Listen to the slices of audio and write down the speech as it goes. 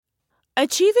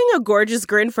Achieving a gorgeous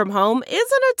grin from home isn't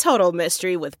a total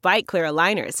mystery with Byte Clear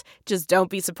aligners. Just don't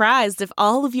be surprised if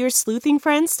all of your sleuthing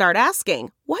friends start asking,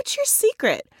 "What's your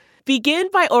secret?" Begin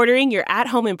by ordering your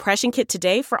at-home impression kit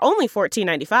today for only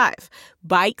 $14.95.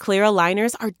 Byte Clear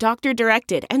aligners are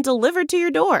doctor-directed and delivered to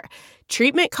your door.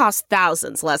 Treatment costs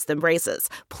thousands less than braces.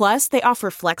 Plus, they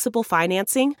offer flexible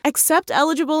financing, accept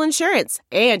eligible insurance,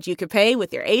 and you can pay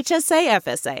with your HSA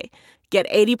FSA. Get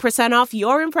 80% off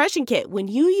your impression kit when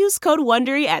you use code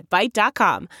WONDERY at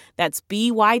Byte.com. That's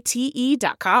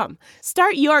BYTE.com.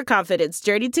 Start your confidence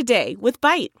journey today with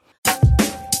Byte.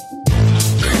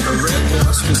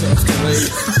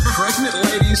 Pregnant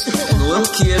ladies and little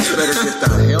kids better get the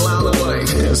hell out of the way,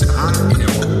 because I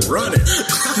am running.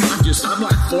 I'm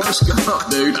like Forrest Gump,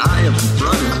 dude. I am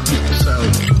running. So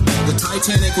the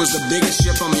Titanic was the biggest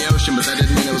ship on the ocean, but that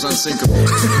didn't mean it was unsinkable.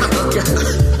 Okay.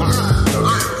 All right.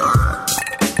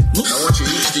 I want you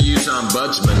each to use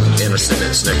ombudsman in a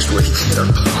sentence next week.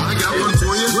 I got one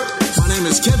for you. My name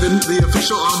is Kevin, the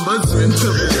official ombudsman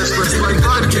of the Just Press Play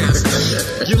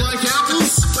podcast. You like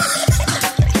apples?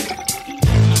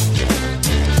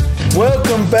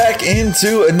 Welcome back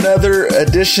into another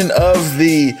edition of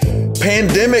the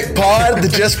Pandemic Pod, the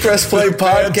Just Press Play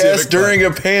podcast during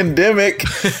a pandemic.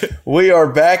 We are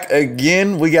back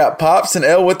again. We got Pops and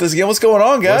Elle with us again. What's going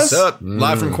on, guys? What's up?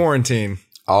 Live from quarantine.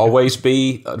 Always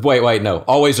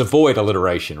always avoid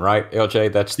alliteration, right,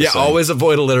 LJ? That's the same. Always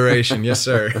avoid alliteration. Yes,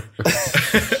 sir.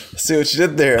 See what you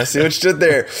did there.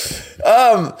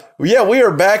 Yeah, we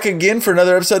are back again for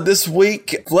another episode this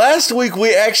week. Last week,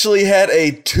 we actually had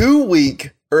a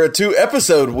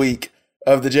 2-episode week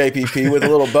of the JPP with a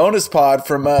little bonus pod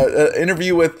from an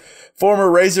interview with former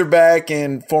Razorback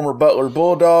and former Butler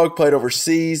Bulldog, played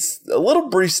overseas, a little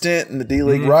brief stint in the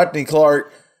D-League, Rodney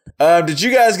Clark. Did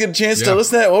you guys get a chance to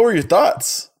listen to that? What were your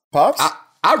thoughts, Pops?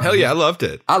 Hell yeah, I loved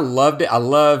it. I loved it.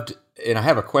 And I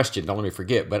have a question, don't let me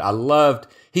forget, but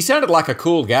he sounded like a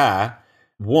cool guy,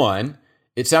 one.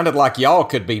 It sounded like y'all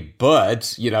could be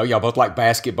buds, y'all both like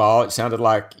basketball. It sounded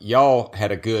like y'all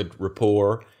had a good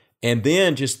rapport. And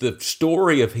then just the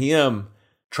story of him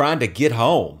trying to get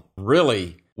home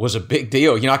really was a big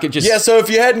deal. I could just... Yeah, so if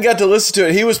you hadn't got to listen to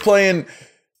it, he was playing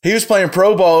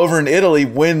pro ball over in Italy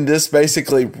when this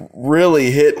basically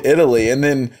really hit Italy. And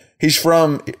then he's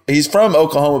from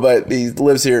Oklahoma, but he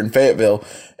lives here in Fayetteville.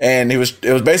 And it was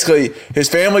basically his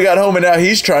family got home and now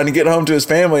he's trying to get home to his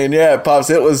family. And yeah, Pops,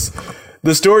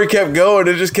 the story kept going.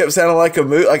 It just kept sounding like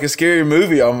a scary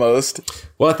movie almost.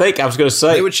 Well, I think I was going to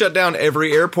say, they would shut down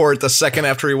every airport the second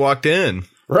after he walked in.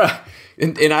 Right.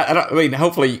 And I mean,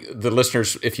 hopefully the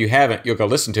listeners, if you haven't, you'll go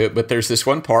listen to it. But there's this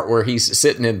one part where he's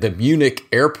sitting in the Munich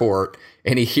airport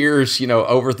and he hears,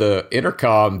 over the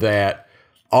intercom that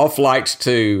all flights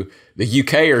to the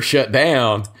UK are shut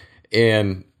down.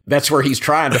 And that's where he's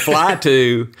trying to fly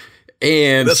to.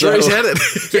 And that's where he's headed.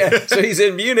 Yeah. So he's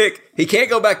in Munich. He can't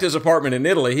go back to his apartment in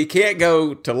Italy. He can't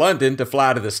go to London to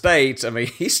fly to the States. I mean,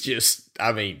 he's just,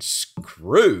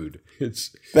 screwed.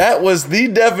 That was the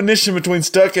definition between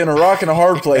stuck in a rock and a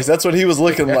hard place. That's what he was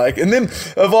looking like. And then,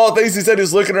 of all things, he said he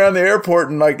was looking around the airport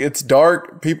and it's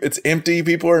dark, it's empty,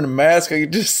 people are in a mask.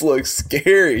 It just looks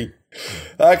scary.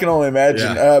 I can only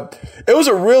imagine. Yeah. It was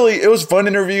a fun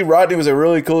interview. Rodney was a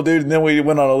really cool dude. And then we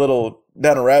went on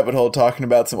down a rabbit hole talking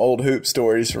about some old hoop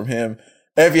stories from him.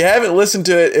 If you haven't listened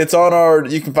to it,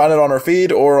 you can find it on our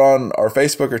feed or on our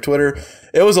Facebook or Twitter.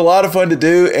 It was a lot of fun to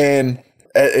do. And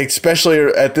especially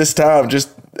at this time,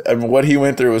 what he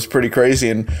went through was pretty crazy,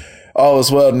 and all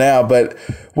is well now. But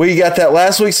we got that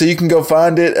last week, so you can go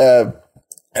find it.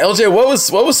 LJ,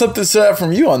 what was something stood out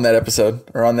from you on that episode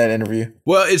or on that interview?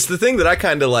 Well, it's the thing that I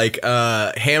kind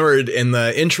of hammered in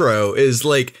the intro is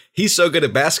he's so good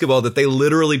at basketball that they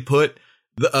literally put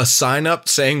a sign up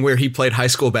saying where he played high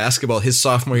school basketball his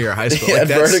sophomore year of high school. Yeah,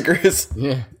 Verdigris.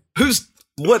 Yeah.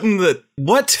 What?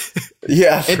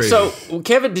 Yeah. And so,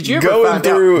 Kevin, did you ever find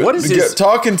out what is his...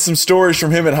 Talking some stories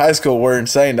from him in high school were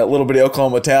insane. That little bitty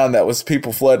Oklahoma town that was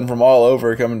people flooding from all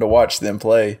over coming to watch them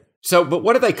play. So, but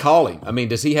what do they call him? I mean,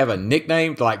 does he have a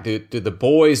nickname? Do the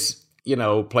boys,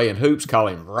 playing hoops call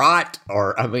him Rot?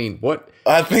 Or, what?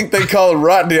 I think they call him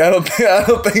Rodney. I don't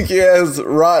think he has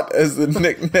Rot as the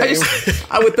nickname.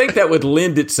 I would think that would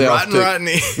lend itself to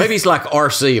Rodney. Maybe he's like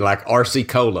RC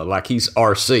Cola, like he's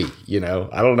RC.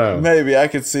 I don't know. Maybe I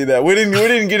could see that. We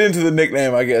didn't get into the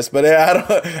nickname, I guess, but yeah,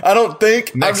 I don't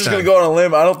think. I'm just gonna go on a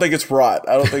limb. I don't think it's Rot.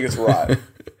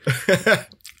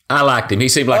 I liked him. He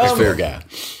seemed like a fair guy.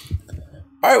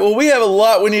 All right, well, we have a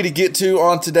lot we need to get to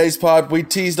on today's pod. We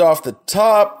teased off the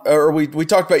top, or we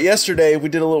talked about yesterday. We're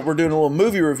doing a little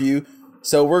movie review,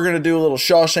 so we're going to do a little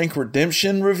Shawshank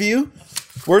Redemption review.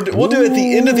 We'll do it at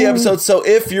the end of the episode. So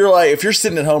if you're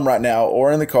sitting at home right now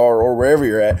or in the car or wherever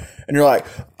you're at and you're like,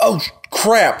 oh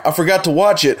crap, I forgot to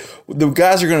watch it. The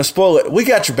guys are going to spoil it. We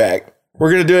got your back. We're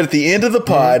going to do it at the end of the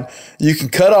pod. Mm-hmm. You can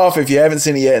cut off if you haven't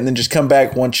seen it yet and then just come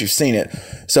back once you've seen it.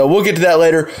 So we'll get to that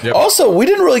later. Yep. Also, we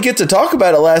didn't really get to talk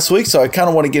about it last week, so I kind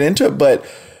of want to get into it. But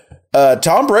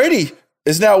Tom Brady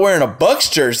is now wearing a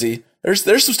Bucs jersey. There's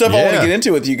some stuff I want to get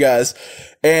into with you guys.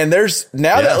 And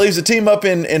that leaves a team up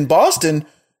in Boston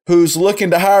who's looking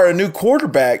to hire a new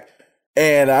quarterback.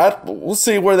 And we'll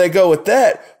see where they go with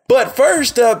that. But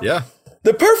first up,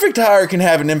 the perfect hire can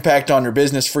have an impact on your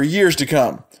business for years to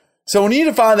come. So when you need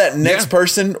to find that next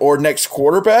person or next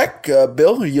quarterback,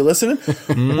 Bill, are you listening?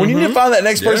 Mm-hmm. When you need to find that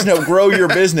next person to help grow your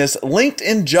business,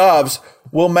 LinkedIn Jobs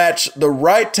will match the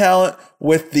right talent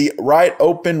with the right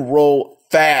open role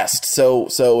fast. So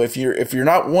if you're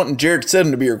not wanting Jared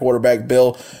Stidham to be your quarterback,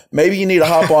 Bill, maybe you need to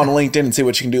hop on LinkedIn and see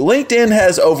what you can do. LinkedIn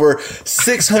has over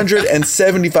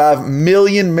 675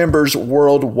 million members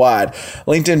worldwide.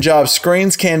 LinkedIn Jobs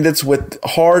screens candidates with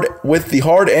the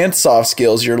hard and soft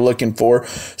skills you're looking for,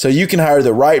 so you can hire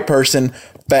the right person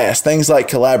fast. Things like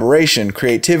collaboration,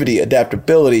 creativity,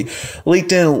 adaptability.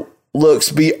 LinkedIn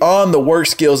looks beyond the work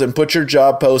skills and put your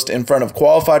job post in front of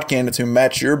qualified candidates who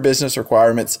match your business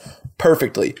requirements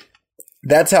perfectly.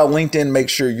 That's how LinkedIn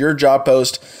makes sure your job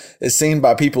post is seen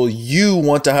by people you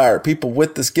want to hire, people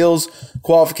with the skills,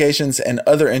 qualifications, and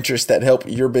other interests that help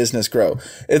your business grow.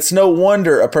 It's no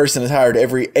wonder a person is hired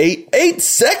every 8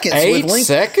 seconds. 8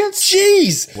 seconds?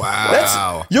 Jeez.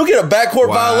 Wow. You'll get a backcourt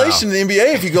violation in the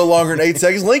NBA if you go longer than 8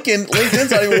 seconds.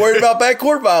 LinkedIn's not even worried about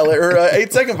backcourt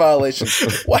 8-second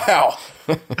violations. Wow.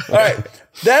 All right.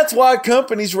 That's why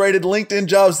companies rated LinkedIn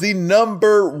Jobs the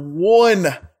number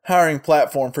one hiring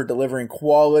platform for delivering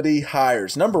quality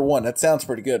hires. Number one. That sounds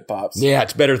pretty good, Pops. Yeah,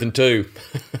 it's better than 2.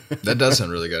 That does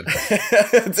sound really good.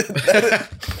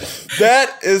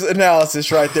 That is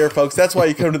analysis right there, folks. That's why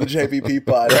you come to the JVP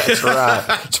pod. That's right.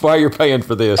 That's why you're paying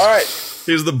for this. All right.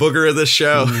 He's the booger of this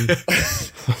show.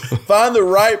 Find the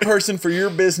right person for your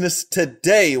business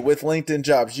today with LinkedIn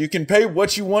Jobs. You can pay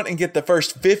what you want and get the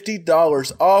first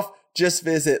 $50 off. Just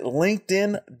visit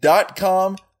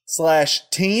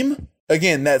linkedin.com/team.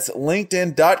 Again, that's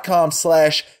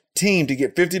linkedin.com/team to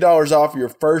get $50 off your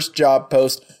first job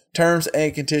post. Terms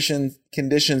and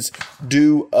conditions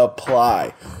do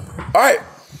apply. All right.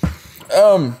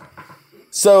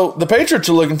 So the Patriots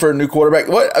are looking for a new quarterback.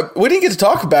 We didn't get to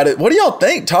talk about it. What do y'all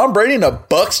think? Tom Brady in a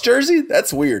Bucs jersey?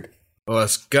 That's weird. Well,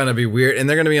 it's gonna be weird, and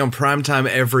they're gonna be on primetime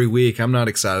every week. I'm not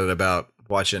excited about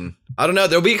watching. I don't know.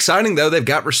 They'll be exciting though. They've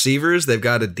got receivers. They've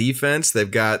got a defense.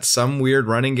 They've got some weird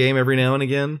running game every now and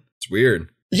again. It's weird.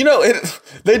 You know,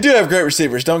 they do have great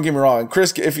receivers. Don't get me wrong.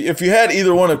 Chris, if you had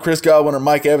either one of Chris Godwin or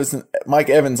Mike Evans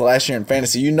last year in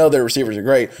fantasy, you know their receivers are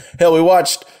great. Hell, we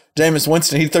watched Jameis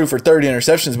Winston. He threw for 30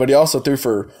 interceptions, but he also threw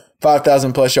for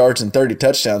 5,000 plus yards and 30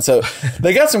 touchdowns. So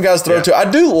they got some guys to throw to. I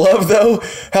do love though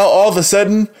how all of a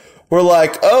sudden we're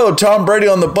like, oh, Tom Brady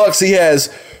on the Bucs. He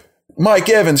has Mike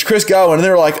Evans, Chris Godwin, and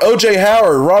they're like O.J.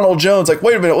 Howard, Ronald Jones. Like,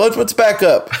 wait a minute, let's back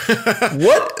up.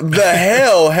 What the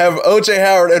hell have O.J.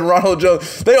 Howard and Ronald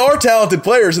Jones? They are talented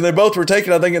players, and they both were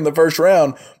taken, I think, in the first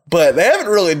round, but they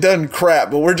haven't really done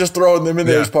crap, but we're just throwing them in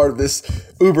there as part of this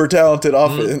uber talented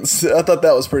offense. I thought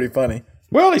that was pretty funny.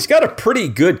 Well, he's got a pretty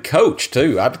good coach,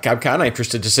 too. I'm kind of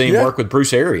interested to see him work with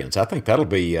Bruce Arians. I think that'll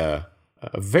be a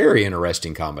very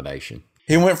interesting combination.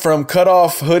 He went from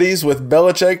cut-off hoodies with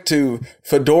Belichick to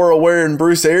fedora-wearing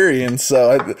Bruce Arians.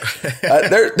 So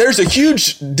there's a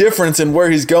huge difference in where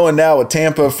he's going now with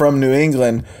Tampa from New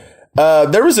England.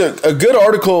 There was a good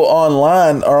article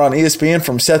online or on ESPN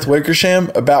from Seth Wickersham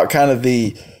about kind of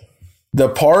the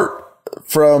part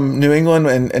from New England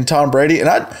and Tom Brady. And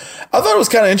I thought it was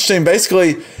kind of interesting,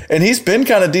 basically. And he's been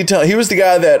kind of detailed. He was the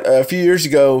guy that a few years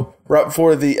ago, right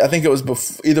before I think it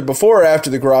was either before or after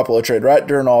the Garoppolo trade, right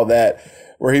during all that,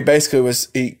 where he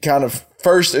kind of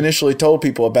first initially told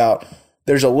people about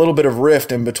there's a little bit of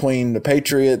rift in between the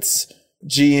Patriots,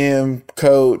 GM,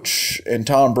 coach, and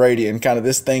Tom Brady, and kind of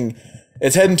this thing,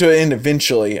 it's heading to an end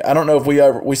eventually. I don't know if we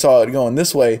saw it going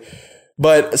this way,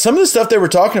 but some of the stuff they were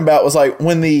talking about was like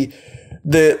when the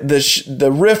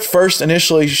rift first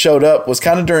initially showed up was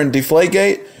kind of during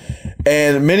Deflategate,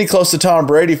 and many close to Tom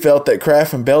Brady felt that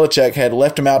Kraft and Belichick had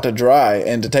left him out to dry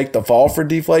and to take the fall for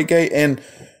Deflategate. And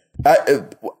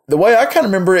the way I kind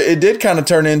of remember it, it did kind of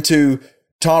turn into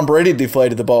Tom Brady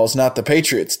deflated the balls, not the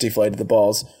Patriots deflated the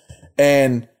balls.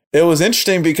 And it was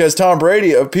interesting because Tom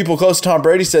Brady, people close to Tom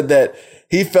Brady, said that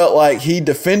he felt like he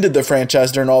defended the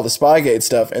franchise during all the Spygate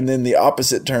stuff, and then the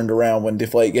opposite turned around when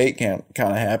Deflategate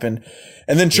kind of happened.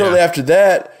 And then shortly after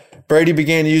that, Brady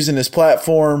began using his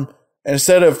platform, and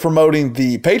instead of promoting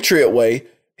the Patriot way,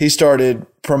 he started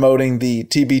promoting the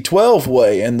TB12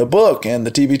 way and the book and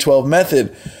the TB12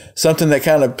 method, something that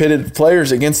kind of pitted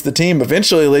players against the team,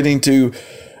 eventually leading to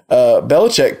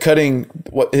Belichick cutting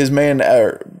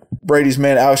Brady's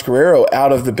man, Alex Guerrero,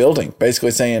 out of the building,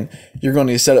 basically saying, you're going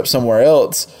to set up somewhere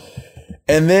else.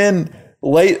 And then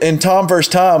late in Tom vs.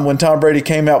 Tom, when Tom Brady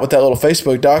came out with that little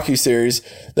Facebook docuseries,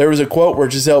 there was a quote where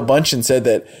Gisele Bundchen said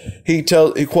that he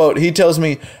tells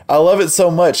me, I love it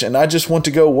so much, and I just want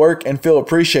to go work and feel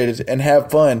appreciated and have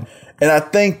fun. And I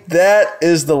think that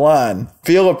is the line,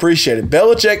 feel appreciated.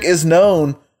 Belichick is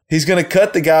known. He's going to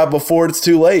cut the guy before it's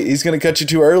too late. He's going to cut you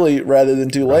too early rather than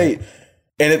too late.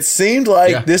 And it seemed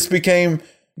like this became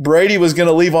Brady was going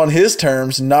to leave on his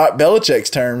terms, not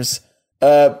Belichick's terms.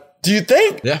 Do you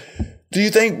think? Yeah. Do you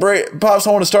think, Pops?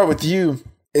 I want to start with you.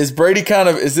 Is Brady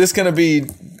is this going to be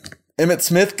Emmitt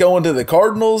Smith going to the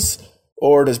Cardinals,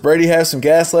 or does Brady have some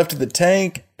gas left in the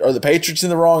tank? Are the Patriots in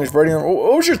the wrong? Is Brady?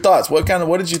 What was your thoughts? What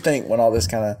did you think when all this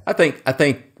kind of? I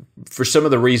think for some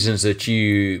of the reasons that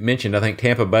you mentioned, I think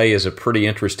Tampa Bay is a pretty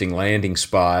interesting landing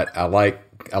spot. I like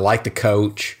the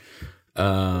coach.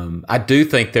 I do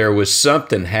think there was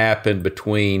something happened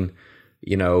between,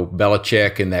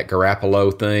 Belichick and that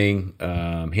Garoppolo thing,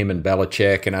 him and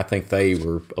Belichick, and I think they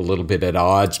were a little bit at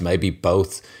odds. Maybe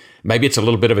it's a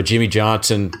little bit of a Jimmy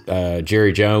Johnson,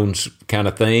 Jerry Jones kind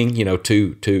of thing.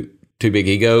 Two big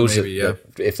egos. Maybe,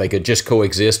 if they could just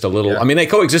coexist a little. Yeah. I mean, they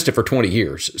coexisted for 20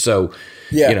 years, so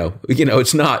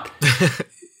it's not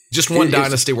just one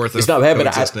dynasty worth of. It's not bad, but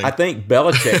I think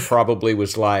Belichick probably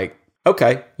was like,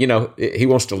 okay, he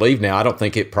wants to leave now. I don't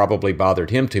think it probably bothered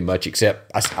him too much,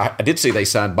 except I did see they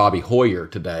signed Bobby Hoyer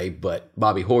today, but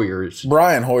Bobby Hoyer is...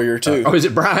 Brian Hoyer, too. Is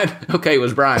it Brian? Okay, it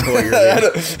was Brian Hoyer.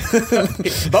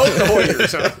 Both the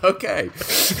Hoyers. Okay.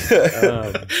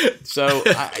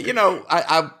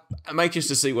 I'm anxious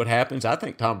to see what happens. I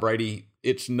think Tom Brady,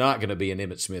 it's not going to be an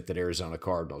Emmitt Smith at Arizona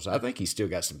Cardinals. I think he's still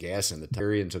got some gas in the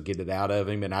Tyrians will get it out of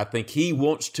him, and I think he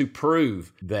wants to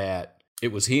prove that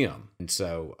it was him. And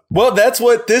so, well, that's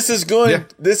what this is going.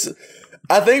 Yeah.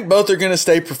 I think both are going to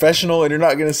stay professional, and you're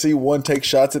not going to see one take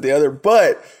shots at the other.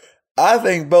 But I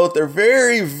think both are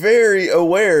very, very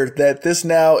aware that this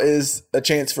now is a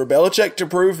chance for Belichick to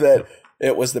prove that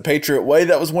it was the Patriot way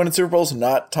that was winning Super Bowls,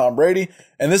 not Tom Brady.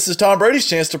 And this is Tom Brady's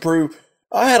chance to prove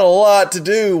I had a lot to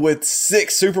do with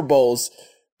 6 Super Bowls.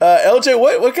 LJ,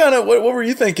 what were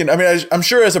you thinking? I mean, I'm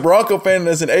sure as a Bronco fan and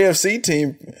as an AFC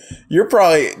team, you're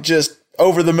probably just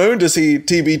over the moon to see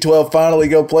TB12 finally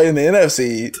go play in the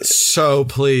NFC. So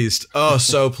pleased. Oh,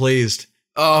 so pleased.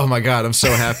 Oh my God, I'm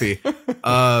so happy. That's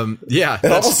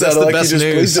the best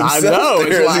news. I know.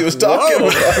 As he was talking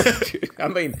about. I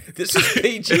mean, this is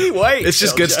PG. Wait, it's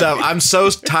just good stuff. I'm so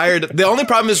tired. The only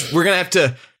problem is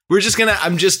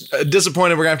I'm just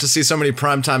disappointed we're gonna have to see so many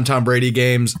primetime Tom Brady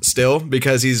games still,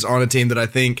 because he's on a team that I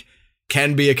think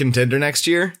can be a contender next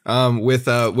year, with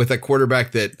a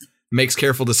quarterback that makes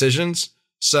careful decisions.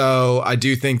 So I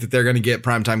do think that they're going to get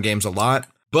primetime games a lot,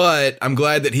 but I'm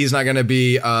glad that he's not going to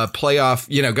be playoff,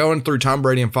 going through Tom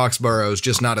Brady and Foxborough is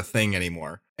just not a thing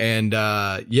anymore. And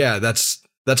that's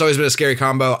always been a scary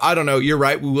combo. I don't know. You're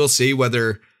right. We will see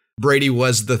whether Brady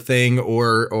was the thing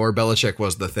or Belichick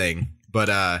was the thing.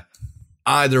 But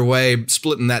either way,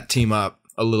 splitting that team up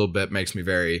a little bit makes me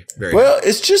very, very well. Happy.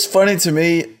 It's just funny to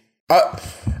me.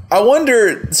 I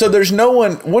wonder, so there's no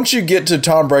one, once you get to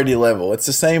Tom Brady level, it's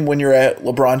the same when you're at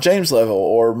LeBron James level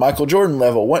or Michael Jordan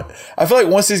level. I feel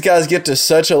like once these guys get to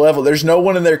such a level, there's no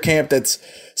one in their camp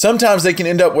sometimes they can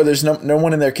end up where there's no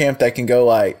one in their camp that can go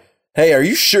like, hey, are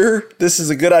you sure this is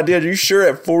a good idea? Are you sure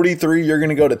at 43 you're going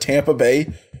to go to Tampa Bay?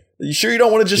 Are you sure you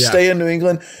don't want to just stay in New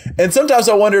England? And sometimes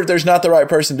I wonder if there's not the right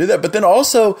person to do that. But then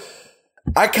also,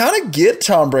 I kind of get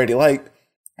Tom Brady. Like,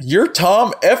 you're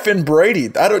Tom effing Brady.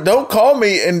 Don't call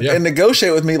me and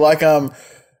negotiate with me like I'm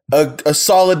a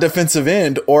solid defensive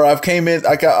end, or I'm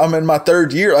in my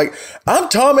 3rd year. Like, I'm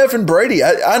Tom effing Brady.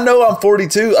 I know I'm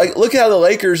 42. Like, look how the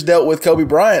Lakers dealt with Kobe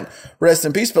Bryant, rest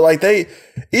in peace. But like,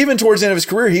 even towards the end of his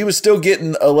career, he was still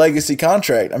getting a legacy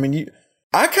contract. I mean,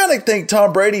 I kind of think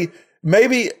Tom Brady,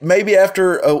 maybe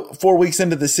after 4 weeks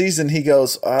into the season, he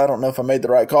goes, I don't know if I made the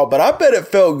right call, but I bet it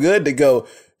felt good to go,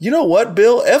 you know what,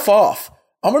 Bill, F off.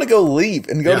 I'm going to go leave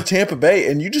and go to Tampa Bay,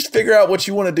 and you just figure out what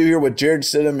you want to do here with Jared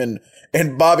Stidham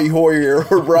and Bobby Hoyer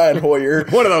or Brian Hoyer.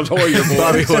 One of those Hoyer boys.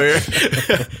 Bobby Hoyer.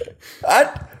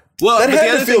 That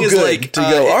had to feel good to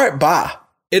go, all right, bye.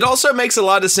 It also makes a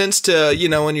lot of sense to,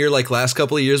 in your like last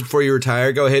couple of years before you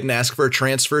retire, go ahead and ask for a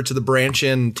transfer to the branch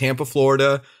in Tampa,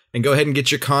 Florida, and go ahead and get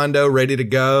your condo ready to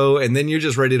go. And then you're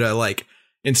just ready to like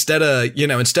instead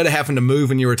of having to move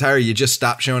when you retire, you just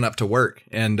stop showing up to work,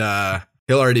 and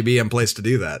he'll already be in place to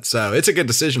do that. So it's a good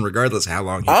decision regardless of how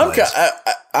long he plays.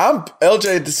 I'm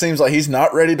LJ. It seems like he's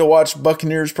not ready to watch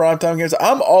Buccaneers primetime games.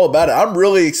 I'm all about it. I'm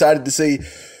really excited to see.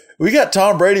 We got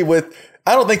Tom Brady with.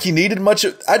 I don't think he needed much.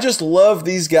 I just love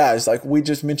these guys. Like we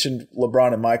just mentioned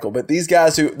LeBron and Michael, but these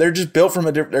guys they're just built from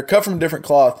they're cut from a different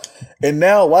cloth. And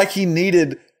now, like he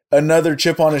needed another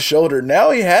chip on his shoulder.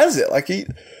 Now he has it. Like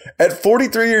at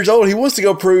 43 years old, he wants to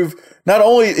go prove. Not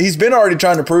only he's been already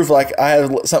trying to prove like I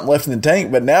have something left in the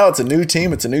tank, but now it's a new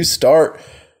team. It's a new start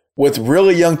with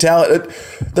really young talent.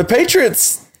 The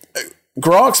Patriots,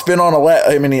 Gronk's been on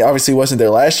I mean, he obviously wasn't there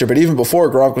last year, but even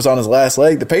before Gronk was on his last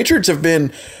leg, the Patriots have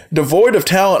been devoid of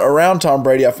talent around Tom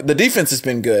Brady. The defense has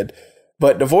been good,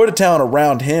 but devoid of talent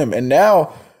around him. And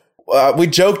now I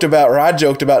joked about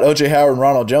O.J. Howard and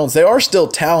Ronald Jones. They are still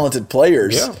talented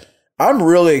players. Yeah. I'm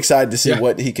really excited to see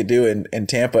what he could do in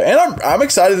Tampa. And I'm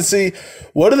excited to see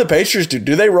what do the Patriots do.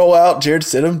 Do they roll out Jared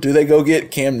Stidham? Do they go get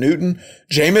Cam Newton?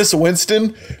 Jameis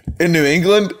Winston in New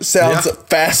England sounds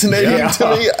fascinating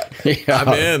to me.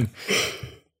 Yeah.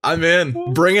 I'm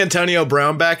in. Bring Antonio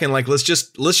Brown back and let's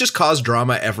just cause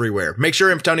drama everywhere. Make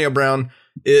sure Antonio Brown,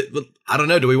 I don't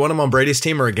know, do we want him on Brady's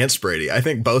team or against Brady? I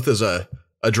think both is a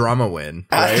drama win.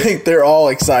 Right? I think they're all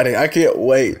exciting. I can't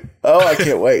wait. I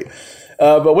can't wait.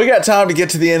 But we got time to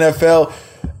get to the NFL.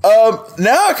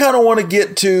 Now I kind of want to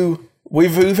get to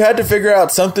we've had to figure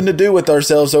out something to do with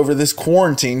ourselves over this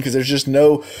quarantine because there's just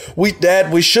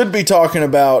we should be talking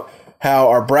about how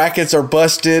our brackets are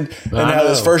busted and how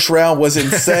this first round was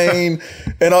insane.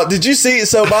 And did you see?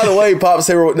 So by the way, Pops,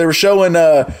 they were showing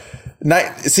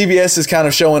CBS is kind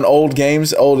of showing old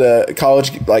games, old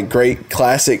college, great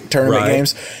classic tournament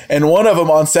games. And one of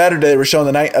them on Saturday, they were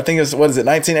showing I think it was,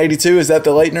 1982? Is that the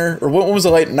Leitner? Or when was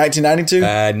the Leitner? 1992?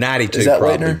 92, is that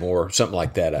probably Leitner? More. Something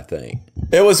like that, I think.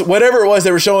 It was, whatever it was,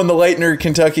 they were showing the Leitner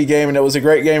Kentucky game, and it was a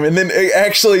great game. And then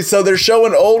so they're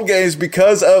showing old games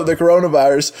because of the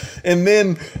coronavirus. And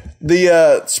then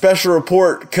the special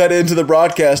report cut into the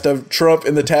broadcast of Trump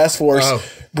and the task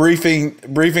force briefing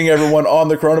everyone on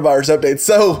the coronavirus update.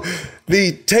 So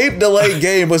the tape delayed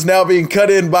game was now being cut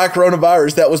in by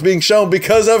coronavirus that was being shown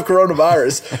because of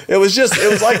coronavirus. It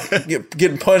was like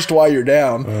getting punched while you're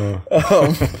down.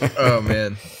 Oh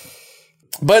man.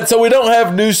 But so we don't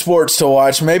have new sports to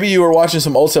watch. Maybe you were watching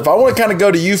some old stuff. I want to kind of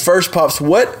go to you first, Pops.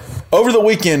 Over the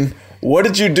weekend, what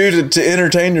did you do to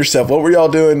entertain yourself? What were y'all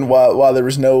doing while there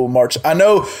was no March? I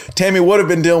know Tammy would have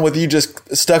been dealing with you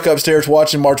just stuck upstairs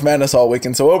watching March Madness all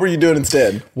weekend. So what were you doing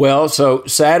instead? Well, so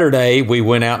Saturday we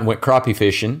went out and went crappie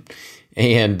fishing,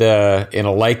 and in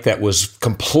a lake that was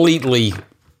completely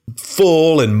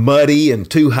full and muddy and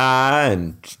too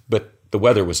high, but the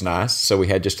weather was nice, so we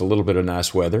had just a little bit of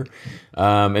nice weather.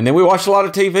 And then we watched a lot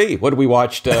of TV. What did we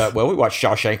watch? We watched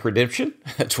Shawshank Redemption.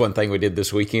 That's one thing we did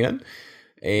this weekend.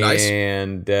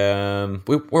 And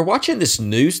we're watching this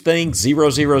news thing,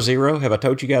 000. Have I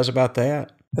told you guys about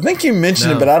that? I think you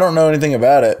mentioned it, but I don't know anything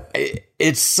about it.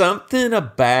 It's something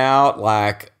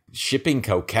about shipping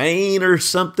cocaine or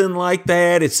something like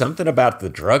that. It's something about the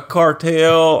drug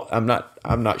cartel. I'm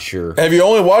not sure. Have you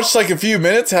only watched a few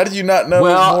minutes? How did you not know?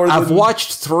 Well, I've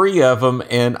watched 3 of them,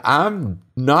 and I'm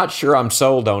not sure I'm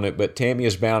sold on it. But Tammy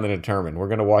is bound and determined. We're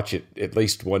going to watch it at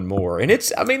least one more, and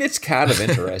it's kind of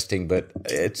interesting, but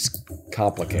it's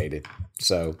complicated.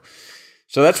 So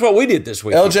that's what we did this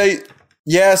week. LJ.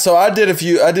 Yeah, so I did a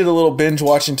little binge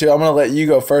watching too. I'm going to let you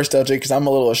go first, LJ, because I'm a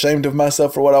little ashamed of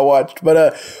myself for what I watched.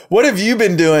 But what have you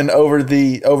been doing over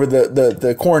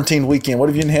the quarantine weekend? What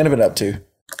have you and Hannah been up to?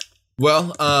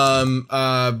 Well, like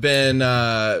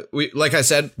I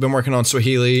said, been working on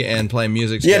Swahili and playing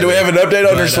music together. Yeah, do we have an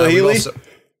update on your Swahili?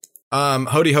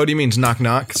 Hody hody means knock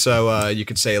knock, so you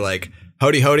could say hody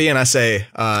hody, and I say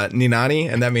ni nani,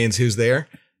 and that means who's there.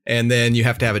 And then you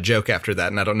have to have a joke after that,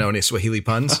 and I don't know any Swahili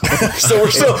puns. So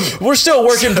we're still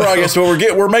work in progress, but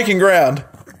we're making ground.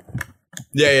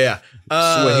 Yeah.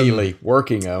 Swahili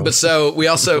working on. But so we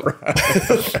also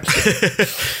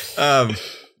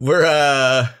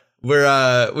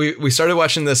we started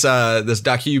watching this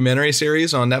documentary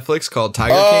series on Netflix called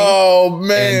Tiger King. Oh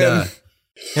man, and,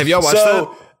 have y'all watched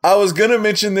that? I was gonna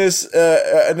mention this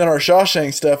in our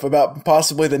Shawshank stuff about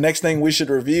possibly the next thing we should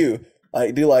review.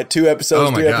 Do 2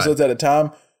 episodes, 3 episodes at a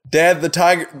time. Dad, the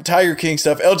Tiger King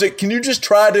stuff. LJ, can you just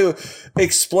try to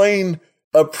explain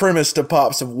a premise to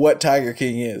Pops of what Tiger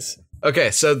King is? Okay,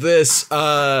 so this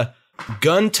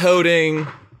gun-toting,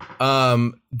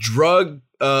 drug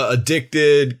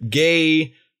addicted,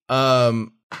 gay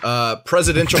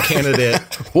presidential candidate.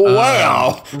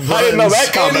 Wow. I didn't know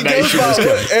that combination was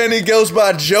good. And he goes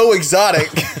by Joe Exotic.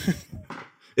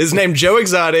 Is named Joe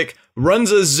Exotic,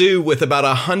 runs a zoo with about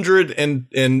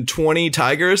 120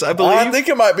 tigers, I believe. I think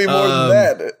it might be more than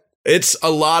that. It's a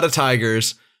lot of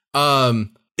tigers.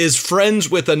 Is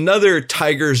friends with another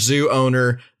tiger zoo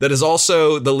owner that is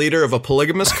also the leader of a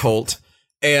polygamous cult.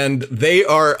 And they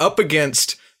are up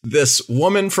against this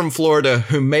woman from Florida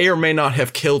who may or may not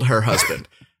have killed her husband.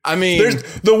 I mean,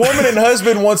 the woman and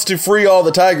husband wants to free all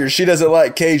the tigers. She doesn't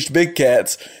like caged big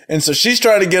cats. And so she's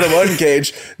trying to get them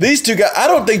uncaged. These two guys, I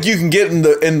don't think you can get in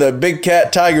the big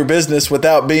cat tiger business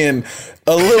without being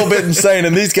a little bit insane.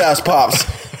 And these guys, Pops,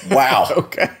 wow.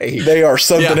 Okay. They are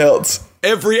something else.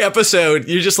 Every episode,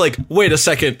 you're just like, wait a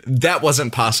second, that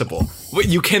wasn't possible.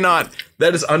 You cannot,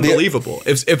 that is unbelievable.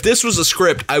 If this was a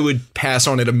script, I would pass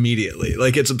on it immediately.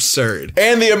 Like, it's absurd.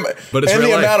 And the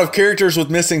life. amount of characters with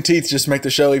missing teeth just make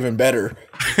the show even better.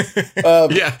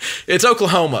 Yeah, it's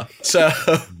Oklahoma. So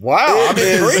wow, I'm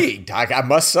intrigued, I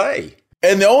must say.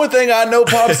 And the only thing I know,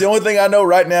 Pops, the only thing I know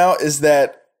right now is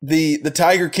that the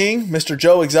Tiger King, Mr.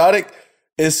 Joe Exotic,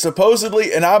 is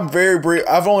supposedly, and I'm very brief,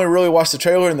 I've only really watched the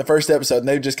trailer in the first episode, and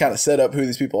they've just kind of set up who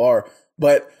these people are.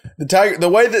 But the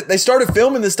way that they started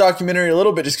filming this documentary a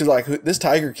little bit, just because like this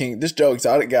Tiger King, this Joe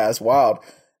Exotic guy is wild.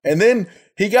 And then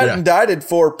he got indicted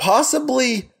for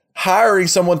possibly hiring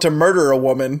someone to murder a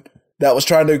woman that was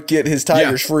trying to get his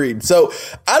tigers freed. So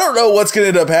I don't know what's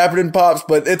going to end up happening, Pops,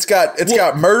 but it's got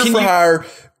murder for hire,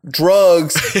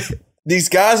 drugs, these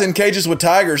guys in cages with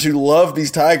tigers who love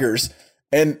these tigers,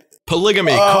 and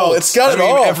polygamy, cults. It's got it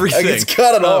all. Everything. Like, it's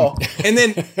got it all. And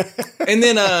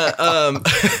then,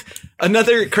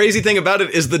 another crazy thing about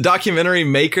it is the documentary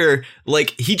maker,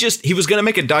 like he was going to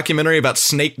make a documentary about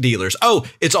snake dealers. Oh,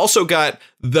 it's also got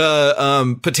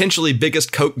the potentially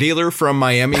biggest coke dealer from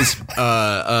Miami's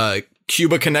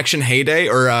Cuba connection heyday,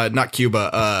 or not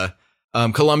Cuba,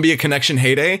 Colombia connection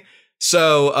heyday.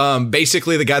 So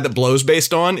basically, the guy that Blow's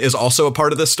based on is also a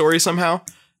part of this story somehow.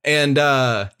 And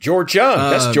George Young,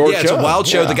 that's George Young. It's a wild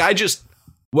show. The guy just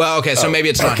okay, so maybe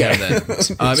it's not him then. It's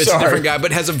a different guy,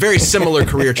 but has a very similar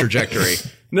career trajectory.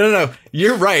 No,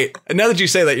 you're right. Now that you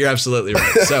say that, you're absolutely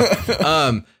right.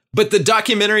 So, but the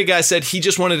documentary guy said he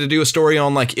just wanted to do a story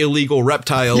on like illegal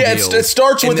reptile deals. It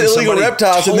starts with illegal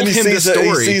reptiles, and then he sees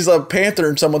sees a panther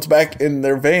in someone's back in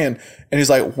their van, and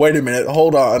he's like, "Wait a minute,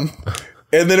 hold on."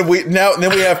 And then we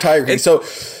have Tiger King. So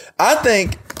I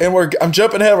think, and I'm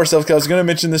jumping ahead of ourselves because I was going to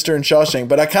mention this during Shawshank,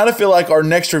 but I kind of feel like our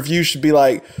next review should be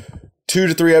like 2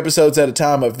 to 3 episodes at a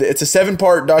time. It's a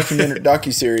 7-part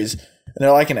docuseries, and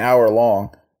they're like an hour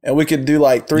long. And we could do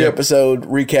like 3 episode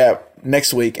recap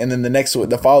next week, and then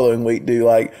the following week do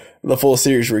like the full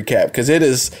series recap, because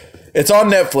it's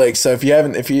on Netflix. So if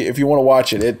you want to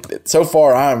watch it, so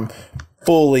far I'm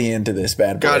fully into this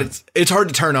bad boy. God, it's hard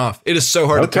to turn off. It is so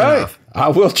hard to turn off. I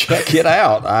will check it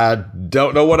out. I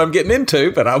don't know what I'm getting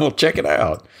into, but I will check it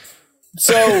out.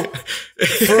 So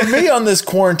for me on this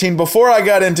quarantine, before I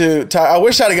got into, I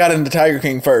wish I'd have got into Tiger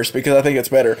King first, because I think it's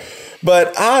better.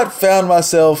 But I found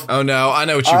myself. Oh no, I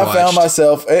know what you watched. I found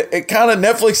myself. It kind of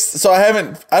Netflix. So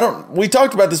we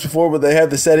talked about this before, but they have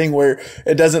the setting where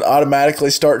it doesn't automatically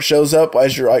start shows up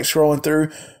as you're like scrolling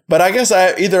through. But I guess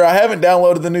I haven't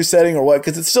downloaded the new setting or what,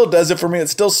 because it still does it for me. It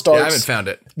still starts. I haven't found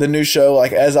it. The new show,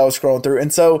 like as I was scrolling through.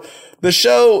 And so the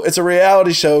show, it's a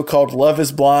reality show called Love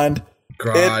is Blind.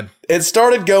 God. It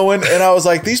started going, and I was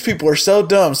like, these people are so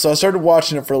dumb. So I started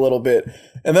watching it for a little bit.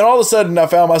 And then all of a sudden, I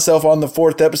found myself on the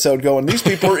 4th episode going, these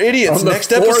people are idiots. On the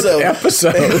Next fourth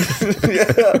episode.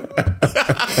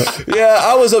 Yeah,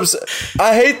 I was upset.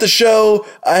 I hate the show.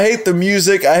 I hate the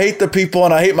music. I hate the people.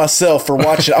 And I hate myself for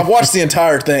watching. I've watched the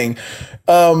entire thing.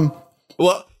 Well,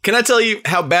 can I tell you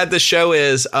how bad this show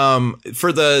is?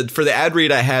 For the ad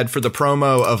read I had for the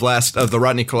promo of the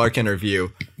Rodney Clark interview,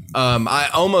 I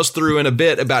almost threw in a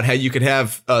bit about how you could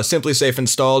have Simply Safe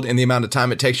installed in the amount of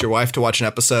time it takes your wife to watch an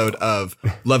episode of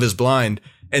Love is Blind.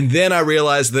 And then I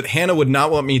realized that Hannah would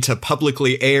not want me to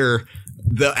publicly air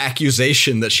the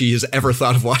accusation that she has ever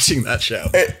thought of watching that show.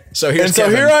 So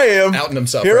here I am outing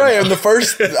himself. Here I am. The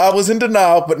first, I was in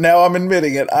denial, but now I'm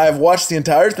admitting it. I've watched the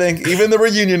entire thing, even the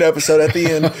reunion episode at the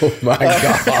end. Oh my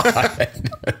God.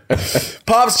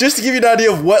 Pops, just to give you an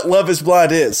idea of what Love is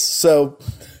Blind is. So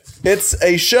it's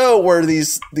a show where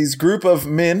these group of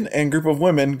men and group of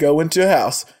women go into a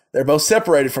house. They're both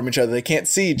separated from each other. They can't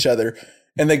see each other.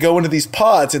 And they go into these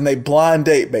pods and they blind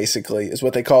date, basically, is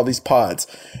what they call these pods.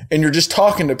 And you're just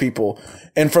talking to people.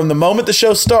 And from the moment the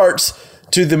show starts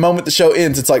to the moment the show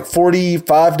ends, it's like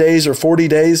 45 days or 40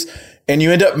 days. and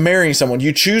you end up marrying someone.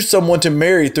 You choose someone to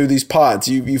marry through these pods.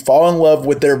 You fall in love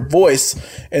with their voice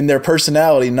and their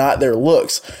personality, not their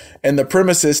looks. And the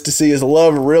premise is to see, is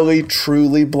love really,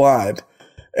 truly blind?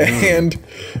 And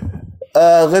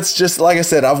let's just, like I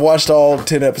said, I've watched all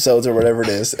 10 episodes or whatever it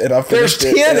is, and I've finished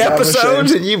There's 10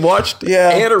 episodes, and you watched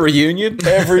and a reunion?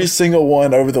 every single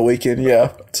one over the weekend.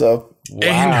 Yeah, so.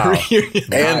 Wow. And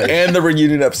reunion. And the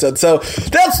reunion episode. So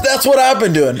that's what I've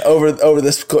been doing over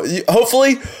this.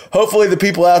 Hopefully the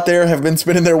people out there have been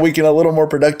spending their weekend a little more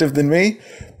productive than me.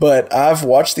 But I've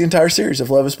watched the entire series of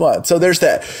Love Is Blind. So there's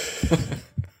that.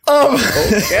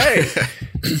 Okay.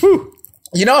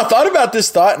 You know, I thought about this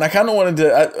thought, and I kind of wanted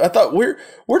to. I thought we're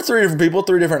three different people,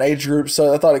 three different age groups.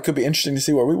 So I thought it could be interesting to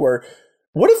see where we were.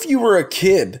 What if you were a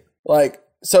kid?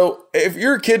 So if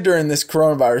you're a kid during this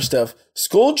coronavirus stuff,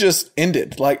 school just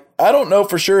ended. I don't know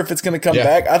for sure if it's going to come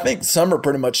back. I think summer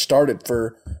pretty much started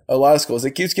for a lot of schools.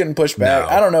 It keeps getting pushed back.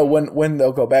 No. I don't know when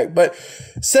they'll go back. But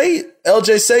say,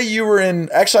 LJ, you were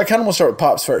in, actually, I kind of want to start with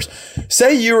Pops first.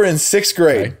 Say you were in 6th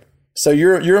grade. Okay. So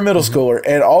you're a middle schooler,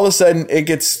 and all of a sudden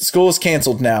school is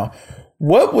canceled now.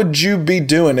 What would you be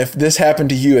doing if this happened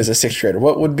to you as a 6th grader?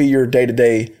 What would be your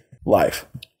day-to-day life?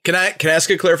 Can I ask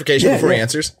a clarification before he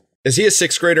answers? Is he a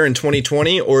 6th grader in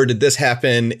 2020, or did this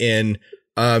happen in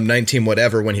 19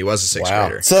 whatever when he was a 6th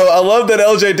grader? So I love that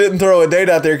LJ didn't throw a date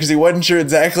out there because he wasn't sure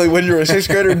exactly when you were a 6th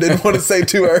grader and didn't want to say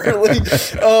too early.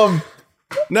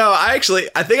 No, I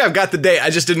think I've got the date. I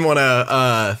just didn't want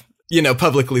to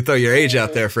publicly throw your age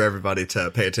out there for everybody to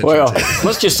pay attention to.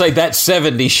 Let's just say that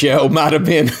 70s show might have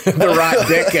been the right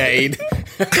decade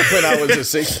when I was a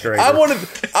 6th grader. I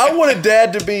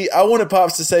wanted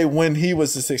Pops to say when he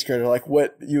was a 6th grader, like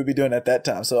what you would be doing at that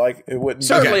time. So it wouldn't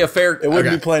certainly be, a fair. It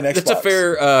wouldn't be playing Xbox. That's a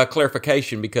fair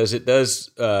clarification because it does,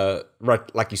 right,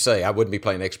 like you say, I wouldn't be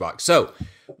playing Xbox. So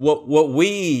what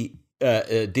we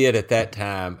did at that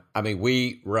time, I mean,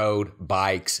 we rode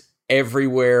bikes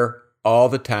everywhere all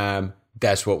the time.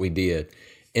 That's what we did.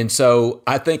 And so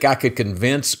I think I could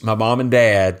convince my mom and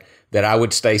dad that I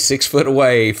would stay 6 foot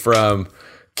away from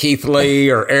Keith Lee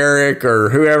or Eric or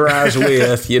whoever I was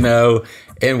with,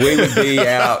 and we would be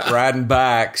out riding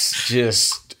bikes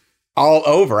just all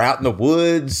over, out in the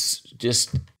woods,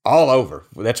 just all over.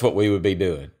 That's what we would be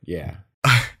doing. Yeah.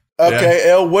 Okay,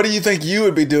 El, what do you think you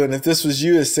would be doing if this was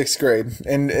you as 6th grade?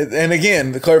 And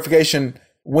again, the clarification,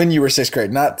 when you were 6th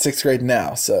grade, not 6th grade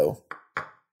now. So.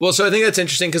 Well, so I think that's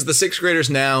interesting because the 6th graders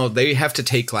now, they have to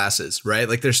take classes, right?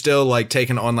 They're still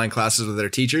taking online classes with their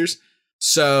teachers.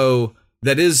 So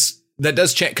that does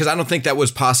change because I don't think that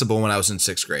was possible when I was in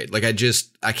 6th grade.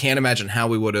 I can't imagine how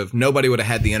nobody would have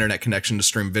had the internet connection to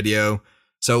stream video.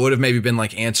 So it would have maybe been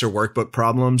answer workbook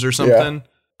problems or something.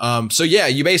 Yeah.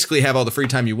 You basically have all the free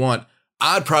time you want.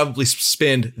 I'd probably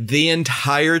spend the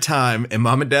entire time in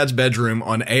mom and dad's bedroom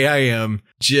on AIM,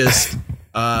 just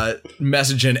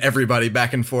messaging everybody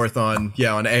back and forth on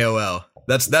AOL.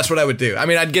 That's what I would do. I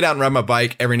mean, I'd get out and ride my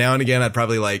bike every now and again. I'd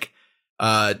probably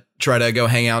try to go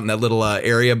hang out in that little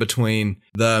area between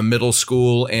the middle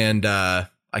school and I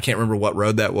can't remember what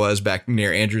road that was back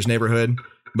near Andrew's neighborhood.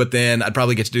 But then I'd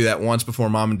probably get to do that once before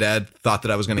mom and dad thought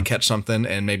that I was going to catch something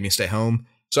and made me stay home.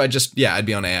 So I'd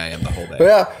be on AIM the whole day.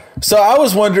 Yeah. So I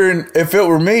was wondering if it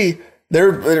were me,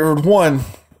 there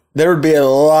would be a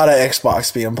lot of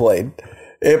Xbox being played.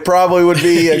 It probably would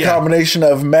be a combination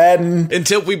of Madden.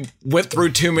 Until we went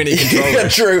through too many controllers. Yeah,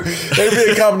 true. There'd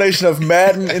be a combination of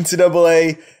Madden,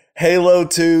 NCAA, Halo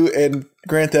 2, and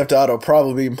Grand Theft Auto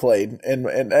probably being played. And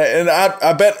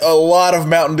I bet a lot of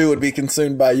Mountain Dew would be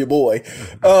consumed by your boy.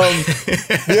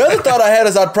 The other thought I had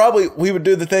is we would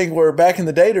do the thing where back in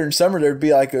the day during summer, there'd be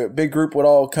a big group would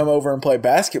all come over and play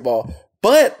basketball.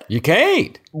 But you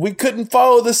can't. We couldn't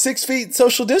follow the 6 feet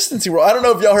social distancing rule. I don't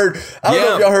know if y'all heard. I don't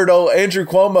know if y'all heard. Andrew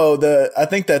Cuomo. I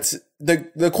think that's the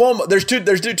Cuomo. There's two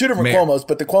different Cuomos,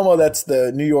 but the Cuomo that's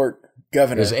the New York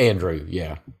governor is Andrew.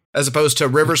 Yeah. As opposed to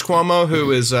Rivers Cuomo,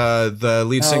 who is the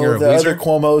lead singer of the Weezer. Other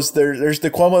Cuomos. There's the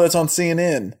Cuomo that's on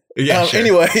CNN. Yeah. Sure.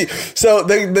 Anyway, so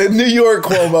the New York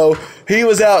Cuomo, he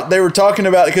was out. They were talking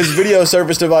about because video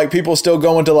surfaced of people still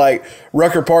going to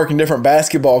Rucker Park and different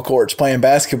basketball courts playing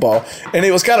basketball, and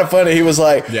it was kind of funny. He was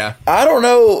like, "Yeah, I don't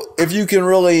know if you can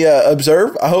really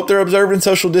observe. I hope they're observing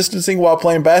social distancing while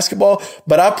playing basketball.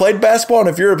 But I played basketball, and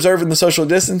if you're observing the social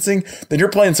distancing, then you're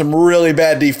playing some really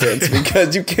bad defense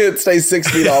because you can't stay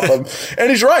 6 feet off them." And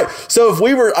he's right. So if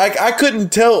we were, I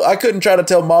couldn't try to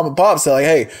tell mom and pops that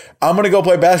hey, I'm going to go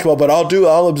play basketball, but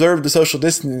I'll observe the social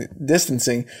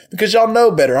distancing because y'all know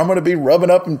better. I'm going to be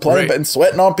rubbing up and playing and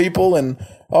sweating on people and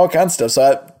all kinds of stuff.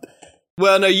 So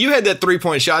Well, no, you had that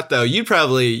 3-point shot though. You'd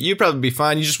probably be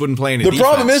fine. You just wouldn't play any. The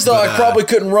problem is though, I probably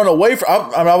couldn't run away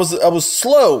from. I was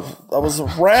slow. I was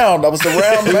round. I was the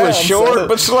round. He was short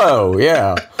but slow.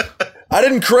 Yeah. I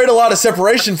didn't create a lot of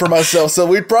separation for myself, so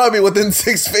we'd probably be within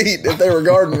 6 feet if they were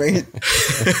guarding me.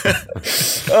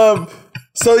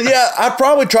 So yeah, I'd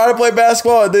probably try to play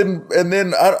basketball, and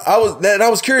then I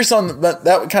was curious on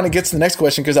that kind of gets to the next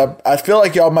question, because I feel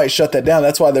like y'all might shut that down.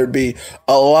 That's why there'd be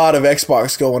a lot of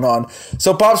Xbox going on.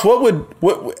 So Pops,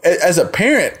 what as a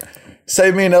parent,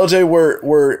 say me and LJ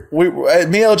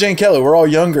me, LJ, and Kelly, we're all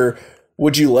younger.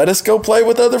 Would you let us go play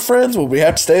with other friends? Would we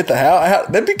have to stay at the house?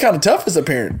 That'd be kind of tough as a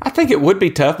parent. I think it would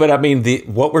be tough, but I mean,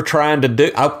 what we're trying to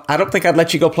do, I don't think I'd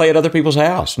let you go play at other people's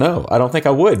house. No, I don't think I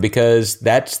would, because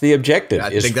that's the objective. I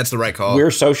think that's the right call.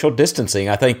 We're social distancing.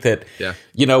 I think that,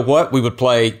 you know what, we would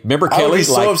play, remember Kelly, be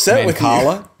so like upset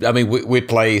Mancala? With you. I mean, we'd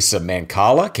play some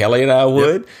Mancala, Kelly and I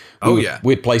would. Yep.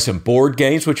 We'd play some board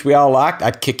games, which we all liked.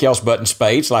 I'd kick y'all's butt in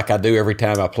spades like I do every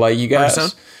time I play you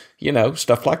guys. You know,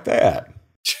 stuff like that.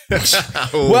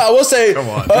 Well, I will say,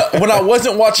 when I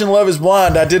wasn't watching Love is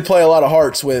Blind, I did play a lot of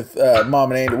Hearts with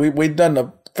Mom and Andy. We'd done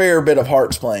a fair bit of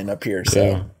Hearts playing up here.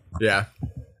 So yeah.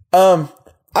 I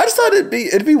just thought it'd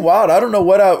be wild. I don't know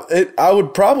what I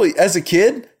would probably, as a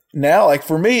kid. Now, like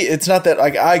for me, it's not that,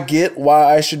 like, I get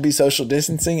why I should be social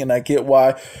distancing, and I get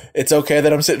why it's okay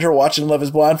that I'm sitting here watching Love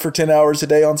is Blind for 10 hours a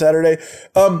day on Saturday.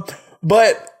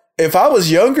 But if I was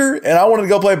younger and I wanted to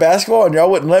go play basketball and y'all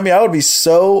wouldn't let me, I would be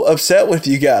so upset with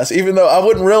you guys, even though I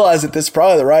wouldn't realize that this is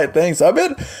probably the right thing. So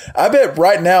I bet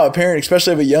right now, a parent,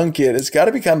 especially of a young kid, it's got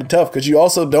to be kind of tough, because you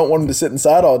also don't want them to sit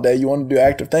inside all day. You want them to do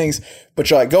active things, but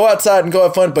you're like, go outside and go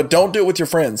have fun, but don't do it with your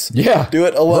friends. Yeah. Do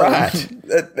it alone. Right.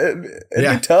 It'd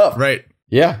be tough. Right.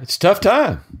 Yeah, it's a tough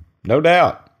time. No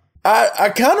doubt.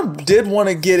 I kind of did want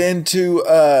to get into,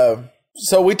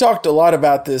 so we talked a lot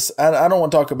about this. I don't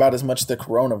want to talk about as much the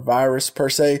coronavirus per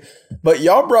se, but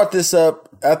y'all brought this up.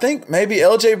 I think maybe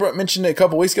LJ mentioned it a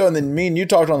couple weeks ago, and then me and you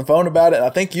talked on the phone about it. And I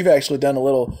think you've actually done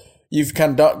you've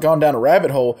kind of gone down a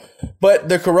rabbit hole. But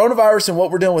the coronavirus and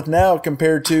what we're dealing with now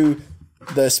compared to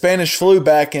the Spanish flu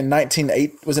back in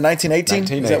 1918, was it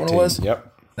 1918? Is that when it was? Yep.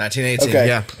 1918, okay.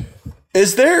 Yeah.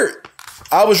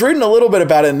 I was reading a little bit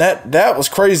about it, and that was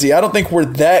crazy. I don't think we're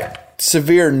that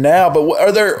severe now, but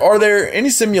are there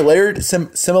any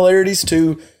similarities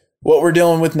to what we're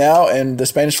dealing with now and the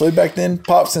Spanish flu back then?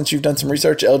 Pop, since you've done some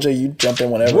research, LJ, you jump in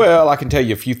whenever. Well, I can tell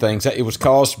you a few things. It was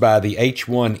caused by the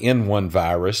H1N1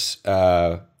 virus.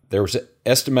 There was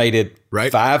estimated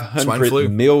 500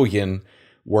 million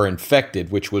were infected,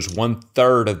 which was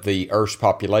 1/3 of the Earth's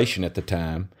population at the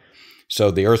time. So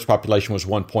the Earth's population was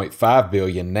 1.5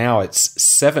 billion. Now it's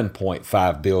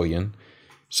 7.5 billion.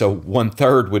 So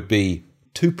 1/3 would be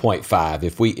 2.5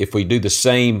 if we do the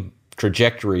same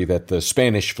trajectory that the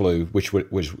Spanish flu, which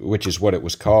is what it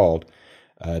was called,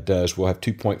 does. We'll have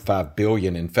 2.5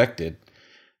 billion infected.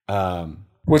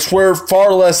 Which we're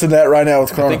far less than that right now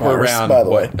with coronavirus. I think we're around, by the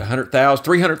way, 100,000,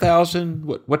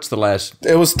 300,000. What's the last?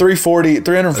 It was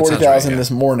 340,000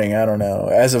 this morning. I don't know,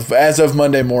 as of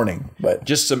Monday morning. But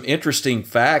just some interesting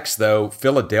facts though.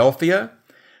 Philadelphia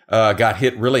got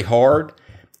hit really hard,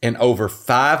 and over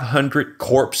 500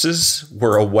 corpses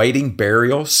were awaiting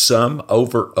burial, some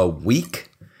over a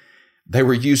week. They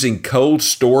were using cold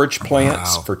storage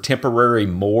plants for temporary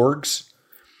morgues.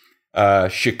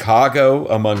 Chicago,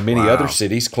 among many other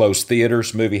cities, closed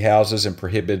theaters, movie houses, and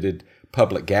prohibited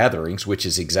public gatherings, which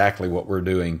is exactly what we're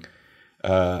doing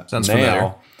Sounds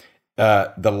now.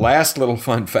 The last little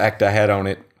fun fact I had on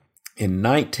it, in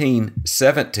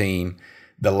 1917,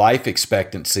 the life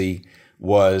expectancy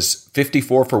was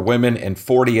 54 for women and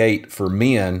 48 for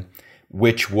men,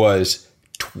 which was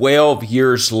 12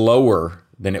 years lower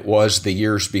than it was the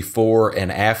years before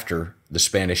and after the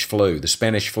Spanish flu. The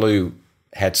Spanish flu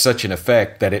had such an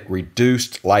effect that it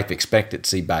reduced life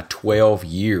expectancy by 12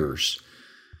 years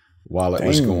while it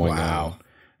was going on.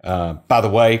 By the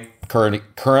way,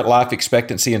 current life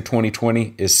expectancy in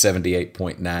 2020 is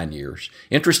 78.9 years.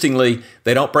 Interestingly,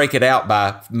 they don't break it out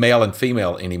by male and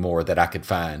female anymore that I could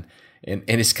find. And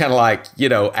it's kind of like,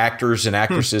 actors and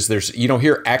actresses. You don't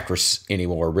hear actress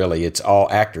anymore, really. It's all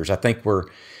actors. I think we're,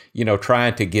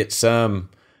 trying to get some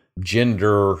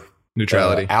gender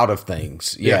neutrality out of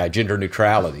things. Yeah, gender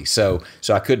neutrality. So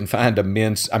I couldn't find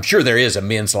I'm sure there is a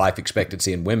men's life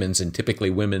expectancy and women's, and typically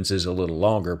women's is a little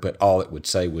longer, but all it would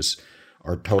say was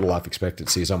our total life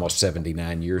expectancy is almost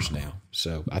 79 years now.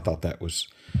 So I thought that was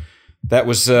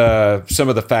some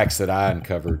of the facts that I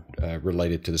uncovered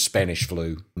related to the Spanish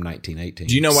flu in 1918.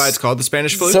 Do you know why it's called the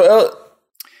Spanish flu? So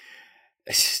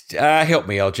Help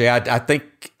me, LJ. I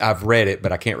think I've read it,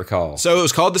 but I can't recall. So it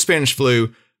was called the Spanish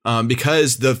flu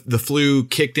because the flu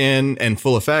kicked in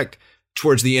full effect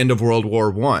towards the end of World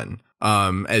War I.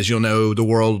 As you'll know, the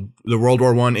World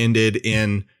War I ended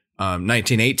in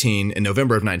 1918, in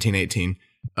November of 1918.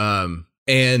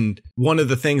 And one of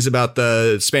the things about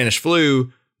the Spanish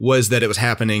flu was that it was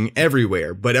happening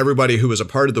everywhere, but everybody who was a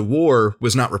part of the war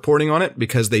was not reporting on it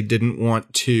because they didn't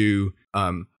want to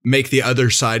make the other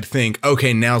side think,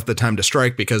 okay, now's the time to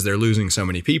strike because they're losing so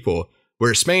many people.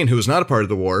 Whereas Spain, who was not a part of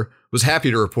the war, was happy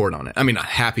to report on it. I mean, not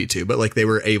happy to, but like they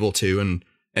were able to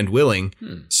and willing.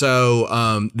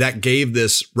 So that gave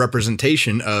this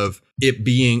representation of it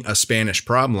being a Spanish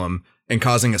problem and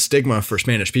causing a stigma for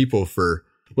Spanish people for,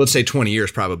 let's say 20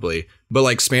 years probably. But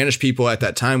like Spanish people at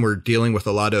that time were dealing with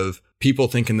a lot of people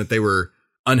thinking that they were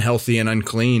unhealthy and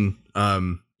unclean,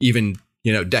 even,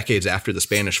 decades after the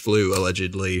Spanish flu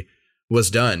allegedly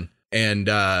was done. And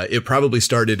it probably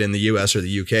started in the US or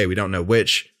the UK. We don't know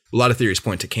which. A lot of theories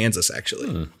point to Kansas,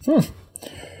 actually.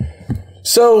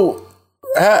 So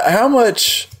how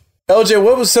much, LJ,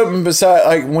 what was something beside,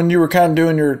 like when you were kind of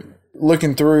doing your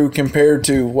looking through compared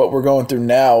to what we're going through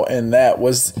now, and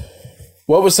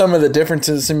what was some of the differences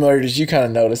and similarities you kind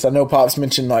of noticed? I know Pops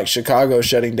mentioned like Chicago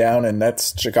shutting down, and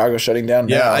that's Chicago shutting down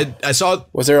now. Yeah, I saw.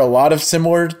 Was there a lot of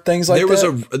similar things like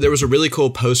that? There was a really cool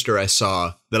poster I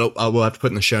saw that we'll have to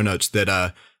put in the show notes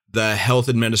that the health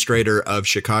administrator of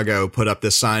Chicago put up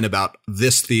this sign about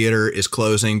this theater is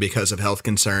closing because of health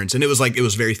concerns. And it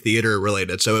was very theater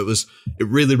related. So it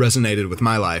really resonated with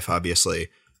my life, obviously,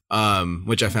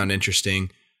 which I found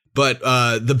interesting. But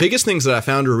the biggest things that I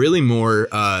found were really more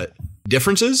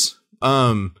differences.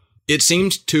 It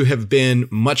seemed to have been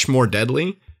much more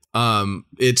deadly.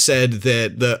 It said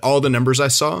that all the numbers I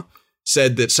saw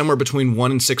said that somewhere between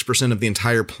 1% and 6% of the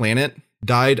entire planet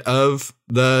died of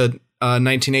the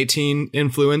 1918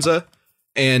 influenza.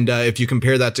 And if you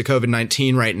compare that to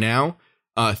COVID-19 right now,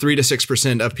 3 to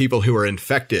 6% of people who are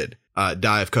infected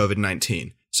die of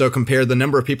COVID-19. So compare the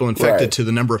number of people infected to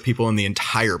the number of people on the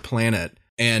entire planet.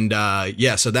 And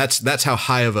so that's how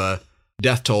high of a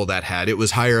death toll that had. It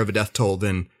was higher of a death toll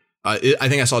than I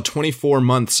think I saw 24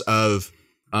 months of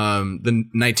the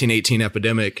 1918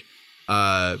 epidemic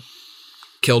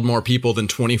killed more people than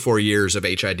 24 years of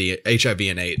HIV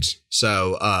and AIDS.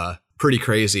 So pretty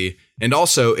crazy. And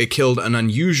also it killed an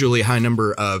unusually high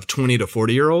number of 20 to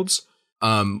 40 year olds.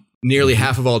 Nearly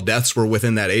half of all deaths were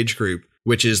within that age group,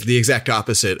 which is the exact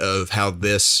opposite of how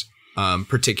this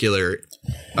particular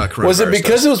coronavirus was it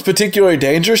because it was particularly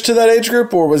dangerous to that age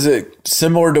group, or was it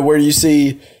similar to where you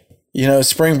see,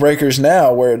 spring breakers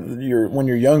now, where when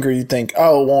you're younger, you think,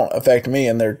 oh, it won't affect me,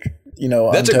 and they're,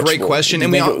 that's a great question.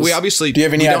 And we obviously do you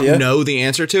have any idea? Don't know the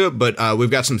answer to it, but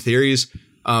we've got some theories.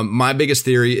 My biggest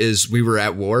theory is we were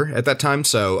at war at that time.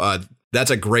 So that's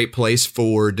a great place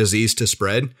for disease to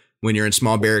spread when you're in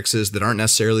small barracks that aren't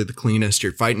necessarily the cleanest.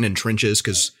 You're fighting in trenches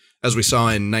because, as we saw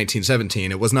in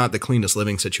 1917, it was not the cleanest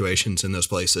living situations in those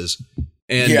places.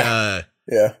 And,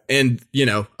 and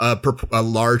a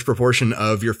large proportion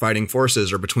of your fighting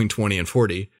forces are between 20 and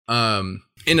 40. And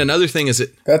another thing is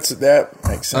that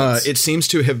makes sense. It seems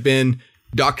to have been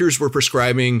doctors were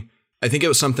prescribing, I think it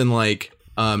was something like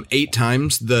 8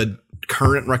 times the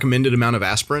current recommended amount of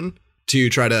aspirin to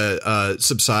try to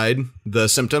subside the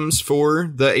symptoms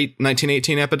for the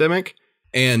 1918 epidemic.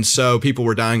 And so people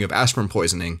were dying of aspirin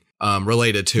poisoning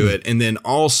related to it. And then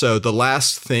also the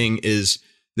last thing is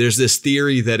there's this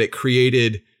theory that it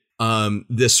created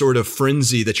this sort of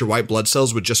frenzy that your white blood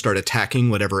cells would just start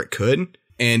attacking whatever it could.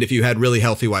 And if you had really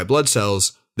healthy white blood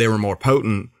cells, they were more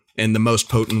potent. And the most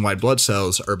potent white blood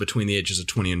cells are between the ages of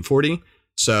 20 and 40.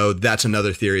 So that's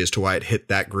another theory as to why it hit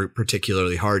that group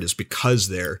particularly hard, is because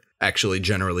they're actually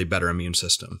generally better immune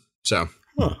system. So,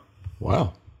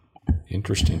 wow.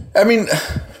 Interesting. I mean,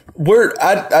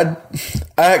 I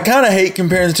kind of hate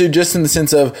comparing the two, just in the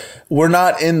sense of we're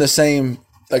not in the same,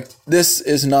 like, this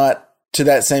is not to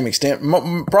that same extent,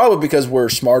 probably because we're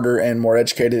smarter and more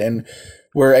educated and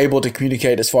we're able to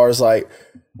communicate as far as like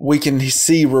we can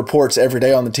see reports every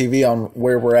day on the TV on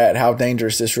where we're at, how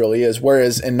dangerous this really is.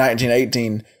 Whereas in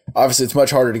 1918, obviously it's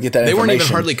much harder to get that information. They weren't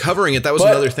even hardly covering it. That was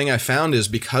another thing I found, is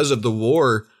because of the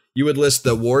war, you would list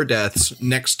the war deaths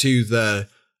next to the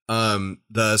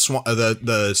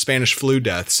Spanish flu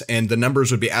deaths, and the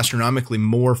numbers would be astronomically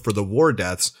more for the war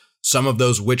deaths, some of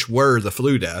those which were the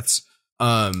flu deaths.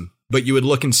 But you would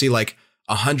look and see like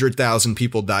 100,000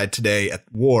 people died today at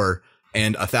war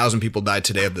and 1,000 people died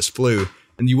today of this flu,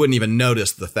 and you wouldn't even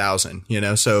notice the 1,000,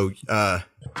 so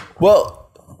well,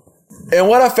 and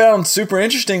what I found super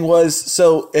interesting was,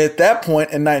 so at that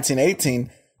point in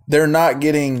 1918,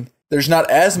 there's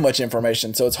not as much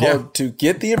information. So it's hard to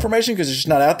get the information because it's just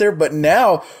not out there. But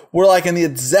now we're like in the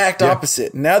exact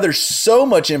opposite. Now there's so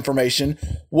much information.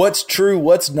 What's true?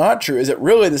 What's not true? Is it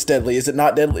really this deadly? Is it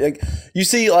not deadly? Like, you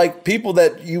see like people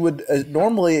that you would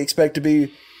normally expect to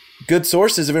be good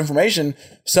sources of information.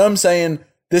 Some saying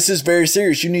this is very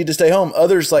serious. You need to stay home.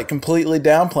 Others like completely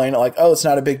downplaying it. Like, oh, it's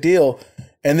not a big deal.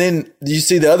 And then you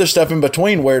see the other stuff in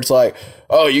between where it's like,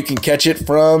 oh, you can catch it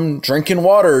from drinking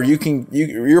water.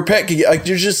 Your pet can get, like,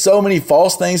 there's just so many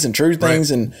false things and true things.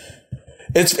 Right. And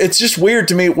it's just weird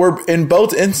to me. We're in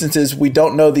both instances, we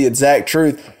don't know the exact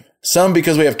truth. Some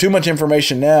because we have too much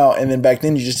information now. And then back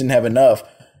then you just didn't have enough.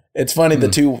 It's funny.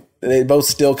 They both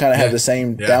still kind of have the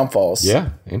same downfalls. Yeah.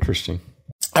 Interesting.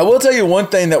 I will tell you one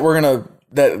thing that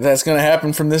that's going to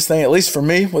happen from this thing, at least for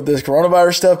me with this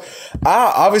coronavirus stuff.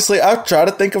 I try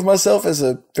to think of myself as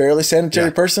a fairly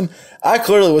sanitary person. I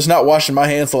clearly was not washing my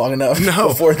hands long enough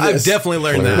before this. I've definitely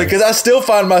learned that. Because I still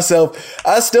find myself,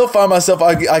 I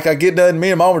get done,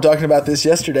 me and Mom were talking about this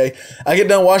yesterday. I get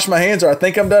done washing my hands or I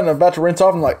think I'm done. I'm about to rinse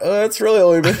off. I'm like, oh, it's really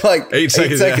only been like 8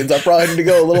 seconds. I probably need to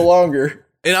go a little longer.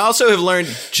 And I also have learned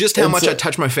just how much I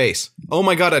touch my face. Oh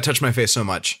my God, I touch my face so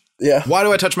much. Yeah. Why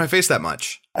do I touch my face that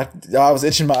much? I was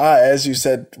itching my eye as you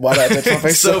said, why do I touch my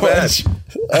face so much?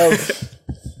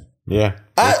 Yeah.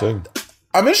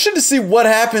 I'm interested to see what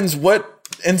happens, what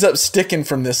ends up sticking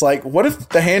from this. Like, what if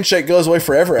the handshake goes away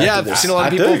forever after this? I've seen a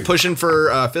lot of people pushing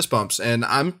for fist bumps, and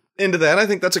I'm into that. I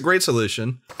think that's a great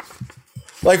solution.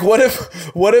 Like, what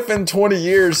if in 20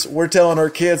 years we're telling our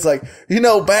kids, like,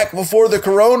 back before the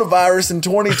coronavirus in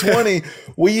 2020,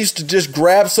 we used to just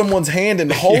grab someone's hand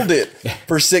and hold it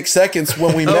for 6 seconds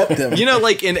when we met them.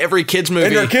 Like in every kid's movie.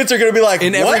 And their kids are going to be like,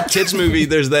 every kid's movie,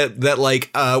 there's that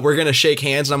we're going to shake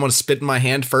hands and I'm going to spit in my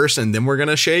hand first and then we're going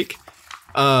to shake.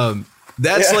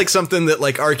 That's like something that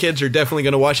like our kids are definitely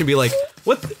going to watch and be like,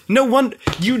 what? No wonder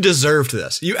you deserved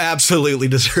this. You absolutely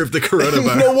deserved the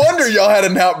coronavirus. No wonder y'all had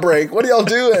an outbreak. What are y'all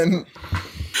doing?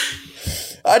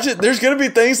 There's going to be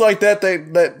things like that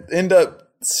end up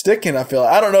sticking. I feel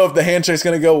I don't know if the handshake's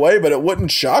going to go away, but it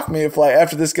wouldn't shock me if like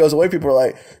after this goes away, people are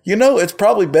like, it's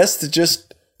probably best to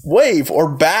just wave or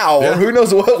bow or who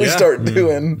knows what we start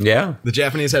doing. Yeah. The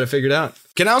Japanese had it figured out.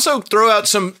 Can I also throw out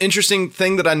some interesting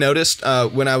thing that I noticed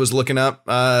when I was looking up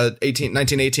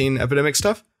 1918 epidemic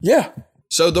stuff? Yeah.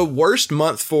 So the worst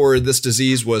month for this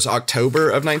disease was October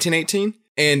of 1918.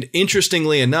 And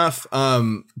interestingly enough,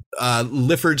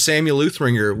 Lifford Samuel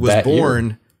Luthringer was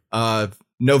born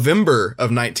November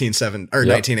of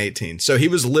 1918. So he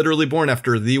was literally born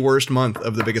after the worst month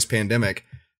of the biggest pandemic.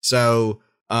 So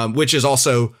which is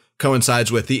also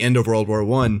coincides with the end of World War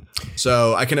I.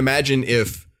 So I can imagine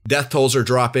if death tolls are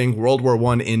dropping, World War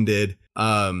I ended.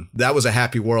 That was a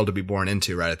happy world to be born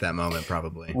into right at that moment,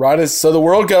 probably. So the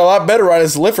world got a lot better right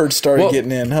as Lifford started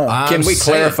getting in, huh? Can we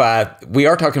clarify? We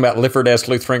are talking about Lifford S.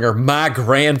 Luthringer, my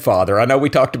grandfather. I know we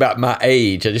talked about my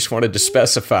age. I just wanted to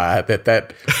specify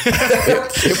that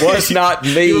it was not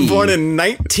me. You were born in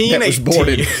 1918. That was born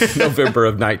in November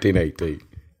of 1918.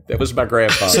 That was my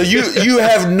grandfather. So you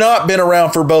have not been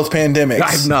around for both pandemics.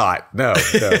 I have not. No.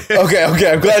 Okay.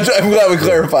 I'm glad we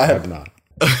clarified. I have not.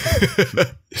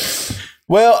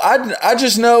 Well, I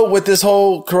just know with this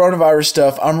whole coronavirus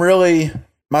stuff,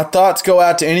 my thoughts go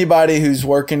out to anybody who's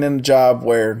working in a job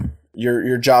where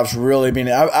your job's really being.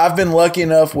 I've been lucky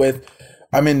enough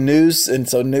I'm in news, and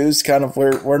so news kind of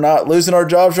we're not losing our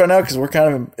jobs right now because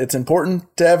it's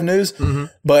important to have news. Mm-hmm.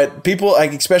 But people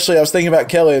like, especially I was thinking about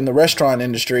Kelly in the restaurant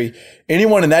industry,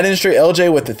 anyone in that industry,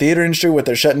 LJ with the theater industry, with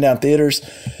their shutting down theaters.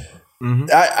 Mm-hmm.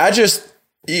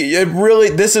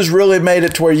 This has really made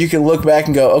it to where you can look back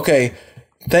and go, okay,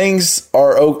 things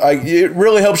are. It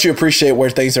really helps you appreciate where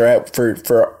things are at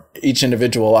for each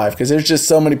individual life because there's just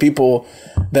so many people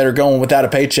that are going without a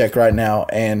paycheck right now,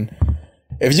 and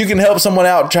if you can help someone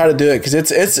out, try to do it because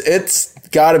it's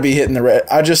got to be hitting the red.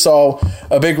 I just saw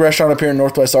a big restaurant up here in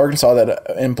Northwest Arkansas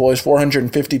that employs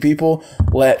 450 people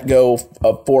let go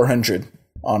of 400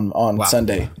 on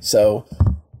Sunday. So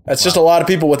that's just a lot of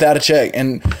people without a check.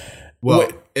 And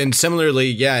and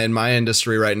similarly, in my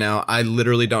industry right now, I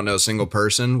literally don't know a single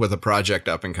person with a project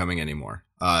up and coming anymore.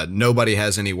 Nobody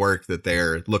has any work that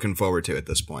they're looking forward to at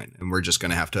this point. And we're just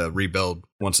going to have to rebuild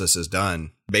once this is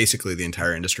done, basically the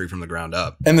entire industry from the ground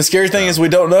up. And the scary thing is we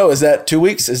don't know. Is that 2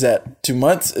 weeks? Is that 2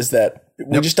 months? We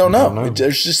just don't know.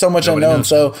 There's just so much unknown. Knows.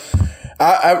 So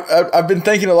I've been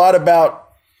thinking a lot about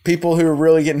people who are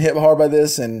really getting hit hard by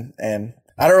this. And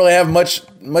I don't really have much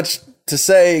to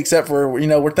say except for,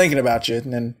 we're thinking about you.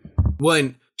 And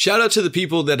shout out to the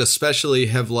people that especially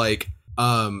have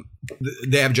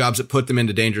they have jobs that put them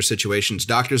into dangerous situations.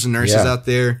 Doctors and nurses out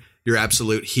there, you're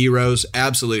absolute heroes.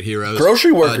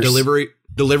 Grocery workers.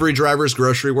 Delivery drivers,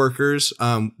 grocery workers.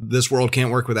 This world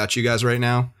can't work without you guys right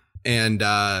now. And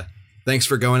thanks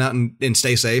for going out and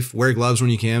stay safe. Wear gloves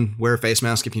when you can. Wear a face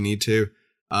mask if you need to.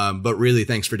 But really,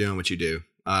 thanks for doing what you do.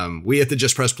 We at the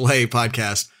Just Press Play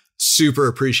podcast super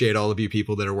appreciate all of you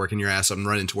people that are working your ass up and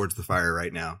running towards the fire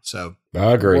right now. So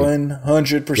I agree.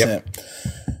 100%. Yep.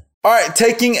 All right,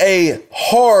 taking a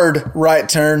hard right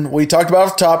turn. We talked about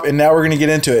it off the top, and now we're going to get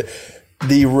into it.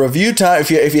 The review time.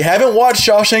 If you haven't watched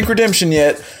Shawshank Redemption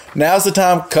yet, now's the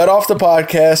time. Cut off the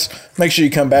podcast. Make sure you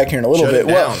come back here in a little bit.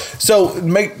 Well, so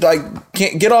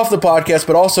get off the podcast,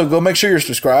 but also go make sure you're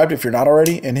subscribed if you're not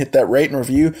already, and hit that rate and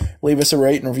review. Leave us a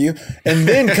rate and review, and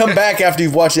then come back after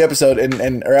you've watched the episode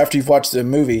or after you've watched the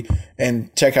movie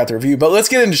and check out the review. But let's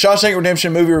get into Shawshank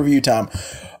Redemption movie review time.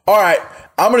 All right,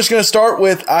 I'm just going to start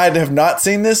with I have not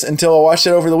seen this until I watched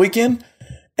it over the weekend,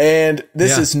 and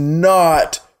this is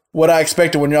not what I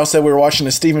expected when y'all said we were watching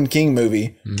a Stephen King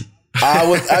movie.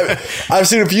 I've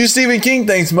seen a few Stephen King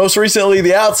things, most recently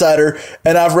The Outsider,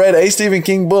 and I've read a Stephen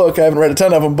King book. I haven't read a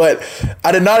ton of them, but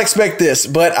I did not expect this.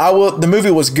 But the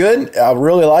movie was good. I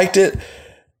really liked it.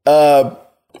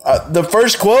 The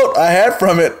first quote I had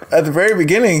from it at the very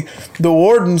beginning, the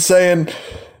warden saying,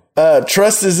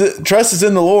 trust is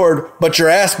in the Lord, but your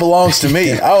ass belongs to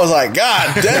me. I was like,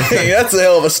 God dang, that's a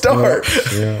hell of a start.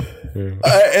 Yeah.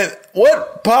 And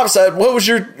what Pops? What was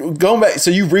your going back? So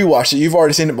you rewatched it. You've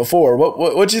already seen it before.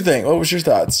 What did you think? What was your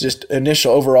thoughts? Just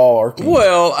initial overall.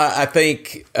 Well, I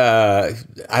think I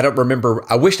don't remember.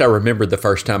 I wished I remembered the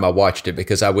first time I watched it,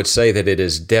 because I would say that it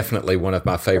is definitely one of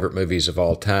my favorite movies of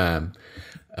all time.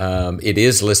 It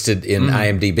is listed in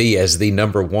IMDb as the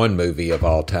 #1 movie of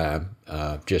all time.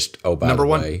 By the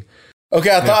way. Okay,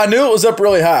 I knew it was up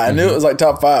really high. I knew it was like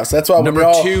top 5. So that's why number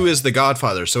 2 is The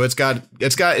Godfather. So it's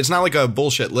not like a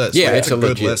bullshit list. Yeah, like, it's a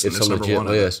good list. It's a legit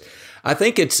list. I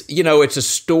think it's a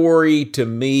story to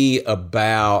me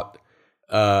about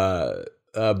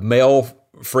male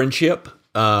friendship.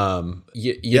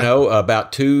 You know,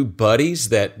 about two buddies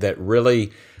that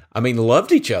really,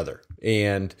 loved each other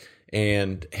and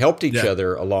helped each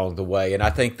other along the way. And I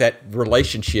think that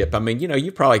relationship,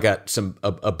 you probably got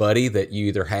a buddy that you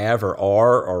either have or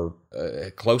are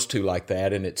or close to like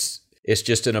that. And it's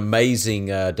just an amazing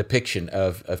depiction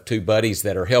of two buddies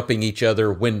that are helping each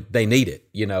other when they need it.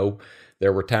 You know,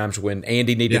 there were times when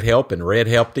Andy needed help and Red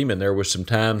helped him. And there was some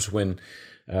times when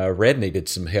Red needed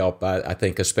some help, I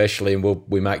think, especially, and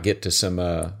we might get to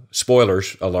some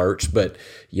spoilers alerts, but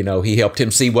he helped him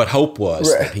see what hope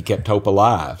was. Right. He kept hope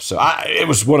alive. So it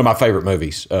was one of my favorite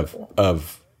movies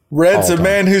of Red's a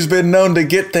man who's been known to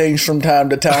get things from time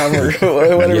to time, or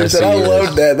whatever. Yes, I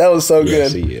loved that. That was so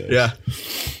good. Yeah.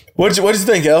 What did you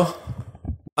think, El?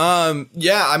 I've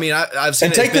seen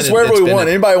and take this wherever we want.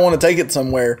 Anybody want to take it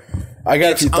somewhere? I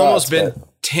got a few thoughts. It's almost been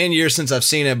 10 years since I've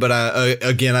seen it, but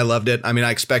again, I loved it.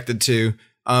 I expected to.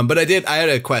 But I had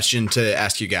a question to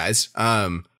ask you guys.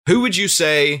 Who would you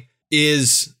say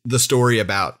is the story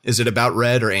about? Is it about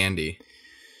Red or Andy?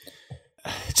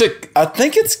 I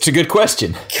think it's a good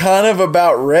question. Kind of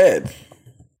about Red.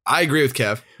 I agree with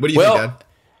Kev. What do you think, Dad?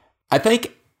 I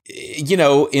think,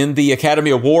 in the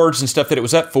Academy Awards and stuff that it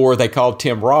was up for, they called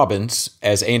Tim Robbins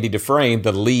as Andy Dufresne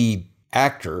the lead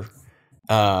actor.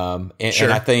 And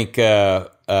I think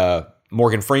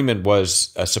Morgan Freeman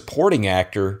was a supporting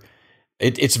actor.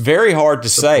 It's very hard to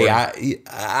say.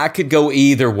 I could go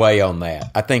either way on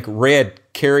that. I think Red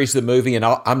carries the movie, and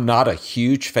I'm not a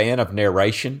huge fan of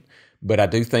narration, but I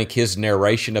do think his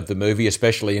narration of the movie,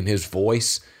 especially in his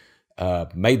voice,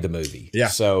 made the movie. Yeah.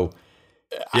 So,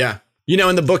 yeah.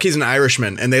 In the book, he's an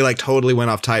Irishman, and they totally went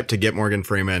off type to get Morgan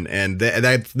Freeman, and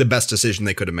that's the best decision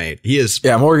they could have made. He is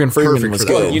Morgan Freeman was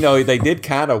good. They did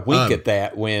kind of wink at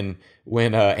that when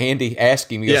Andy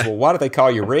asked him, he goes, well, why do they call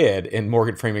you Red? And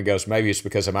Morgan Freeman goes, maybe it's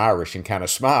because I'm Irish, and kind of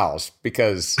smiles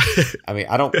because,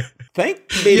 I don't think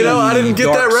I didn't get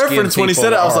that reference when he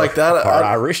said it. I was like, that are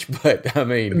Irish, but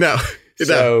no.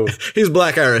 So he's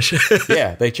Black Irish.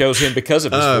 Yeah, they chose him because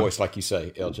of his voice, like you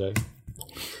say, LJ.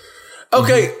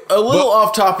 Okay, a little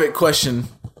off-topic question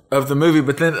of the movie,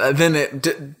 but then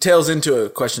it tails into a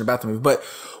question about the movie. But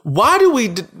why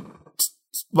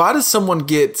does someone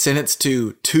get sentenced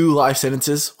to 2 life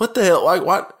sentences? What the hell?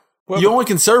 What? You only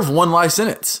can serve 1 life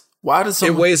sentence. Why does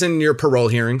someone? It weighs in your parole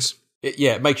hearings.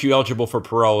 It makes you eligible for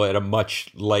parole at a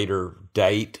much later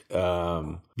date.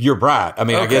 You're right.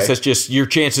 I guess that's just your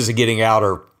chances of getting out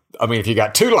are. If you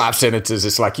got 2 life sentences,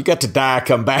 it's like you got to die,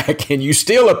 come back, and you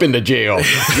still up into jail.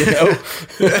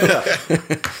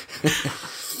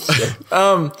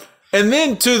 And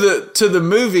then to the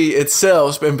movie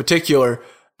itself in particular,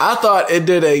 I thought it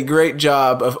did a great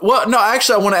job of. Well, no,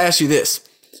 actually, I want to ask you this: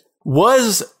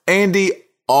 was Andy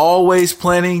always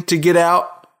planning to get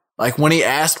out? Like when he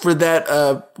asked for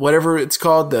that, whatever it's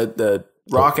called, the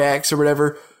rock axe or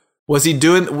whatever, was he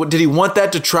doing? Did he want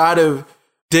that to try to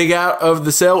dig out of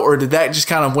the cell, or did that just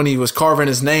kind of when he was carving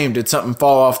his name, did something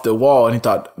fall off the wall and he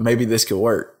thought maybe this could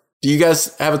work? Do you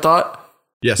guys have a thought?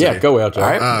 Yes. Yeah, go out. All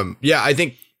right. Yeah, I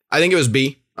think it was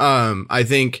B. I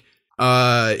think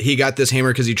he got this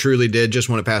hammer because he truly did just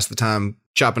want to pass the time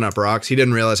chopping up rocks. He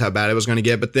didn't realize how bad it was going to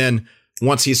get, but then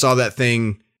once he saw that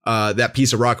thing, that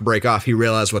piece of rock break off, he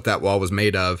realized what that wall was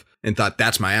made of and thought,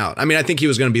 that's my out. I mean, I think he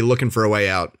was going to be looking for a way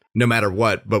out no matter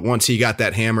what, but once he got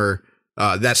that hammer,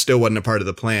 that still wasn't a part of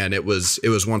the plan. It was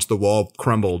once the wall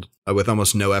crumbled with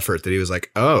almost no effort that he was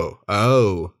like, oh,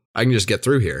 I can just get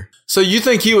through here. So you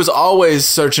think he was always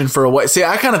searching for a way? See,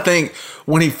 I kind of think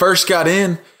when he first got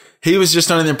in, he was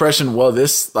just under the impression, well,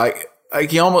 this like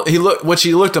he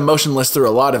looked emotionless through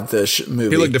a lot of the movie.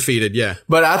 He looked defeated, yeah.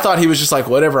 But I thought he was just like,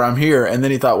 whatever, I'm here. And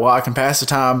then he thought, well, I can pass the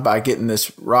time by getting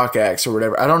this rock axe or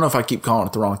whatever. I don't know if I keep calling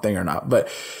it the wrong thing or not, but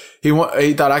he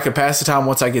thought I could pass the time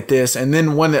once I get this. And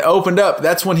then when it opened up,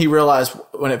 that's when he realized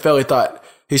when it fell,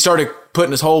 he started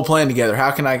putting his whole plan together.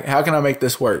 How can I make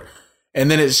this work?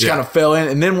 And then it just kind of fell in.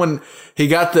 And then when he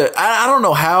got I don't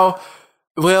know how,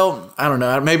 well, I don't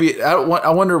know. Maybe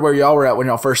I wonder where y'all were at when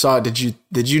y'all first saw it.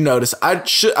 Did you notice? I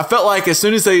felt like as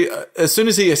soon as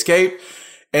he escaped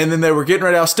and then they were getting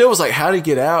ready, I still was like, how did he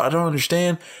get out? I don't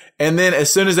understand. And then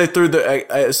as soon as they threw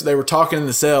they were talking in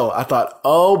the cell, I thought,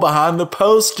 oh, behind the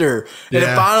poster. And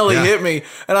it finally hit me.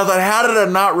 And I thought, how did I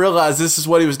not realize this is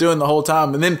what he was doing the whole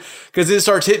time? And then, because it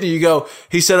starts hitting you,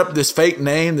 he set up this fake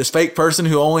name, this fake person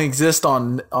who only exists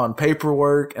on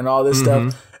paperwork and all this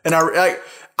stuff. And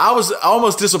I was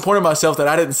almost disappointed myself that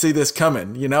I didn't see this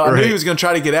coming. You know, I knew he was going to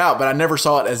try to get out, but I never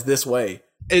saw it as this way.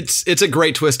 It's a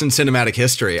great twist in cinematic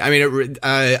history. I mean,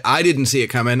 I didn't see it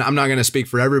coming. I'm not going to speak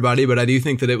for everybody, but I do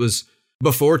think that it was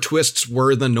before twists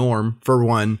were the norm, for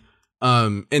one.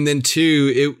 And then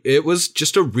two, it was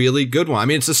just a really good one. I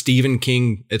mean, it's a Stephen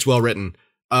King. It's well written.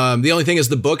 The only thing is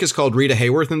the book is called Rita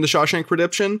Hayworth and the Shawshank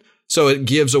Redemption. So it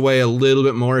gives away a little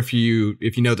bit more if you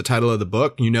know the title of the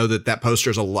book. You know that poster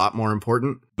is a lot more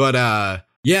important. But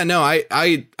yeah, no,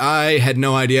 I had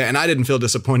no idea, and I didn't feel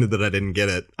disappointed that I didn't get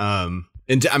it.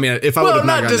 And I mean, if I would have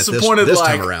not gotten it this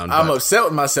time around, I'm upset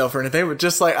with myself or anything, but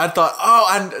just like I thought,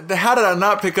 how did I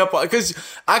not pick up? Because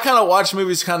I kind of watch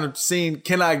movies, kind of seeing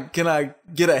can I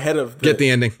get ahead of the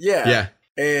ending? Yeah.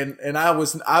 And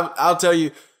I'll tell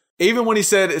you, even when he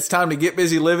said it's time to get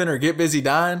busy living or get busy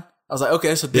dying, I was like,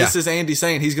 okay, so this is Andy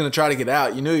saying he's going to try to get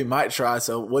out. You knew he might try,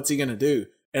 so what's he going to do?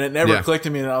 And it never clicked to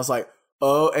me, and I was like,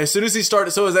 oh. As soon as he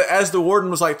started, so as the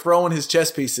warden was like throwing his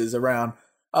chess pieces around,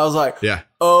 I was like,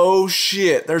 oh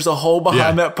shit, there's a hole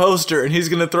behind that poster and he's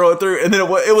going to throw it through. And then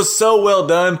it was so well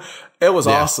done. It was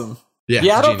awesome.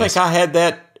 Yeah, I don't think I had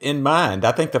that in mind.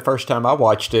 I think the first time I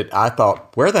watched it, I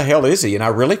thought, where the hell is he? And I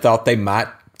really thought they might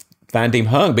find him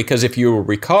hung because if you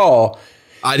recall,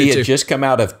 he had just come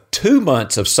out of 2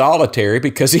 months of solitary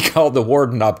because he called the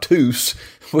warden obtuse,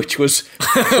 which was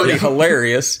pretty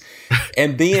hilarious.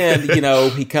 And then,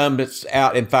 he comes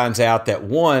out and finds out that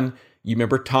you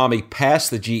remember Tommy passed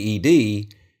the GED,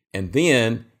 and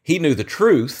then he knew the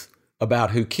truth about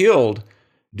who killed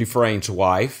Dufresne's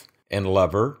wife and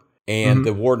lover, and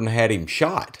the warden had him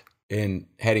shot and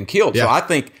had him killed. Yeah.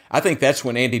 So I think that's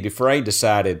when Andy Dufresne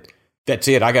decided, that's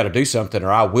it, I got to do something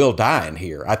or I will die in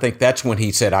here. I think that's when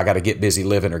he said, I got to get busy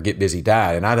living or get busy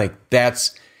dying. And I think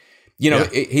that's,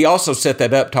 he also set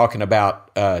that up talking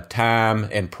about time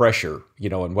and pressure,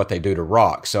 and what they do to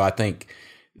rock. So I think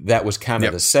that was kind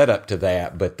of the setup to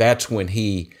that, but that's when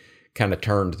he kind of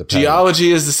turned the page.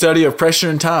 Geology is the study of pressure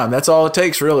and time. That's all it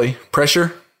takes, really.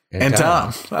 Pressure and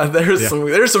time. There's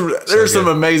some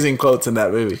amazing quotes in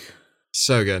that movie.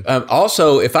 So good.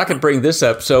 Also, if I could bring this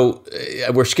up, so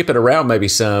we're skipping around maybe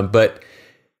some, but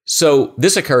so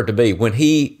this occurred to me when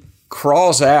he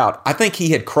crawls out. I think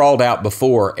he had crawled out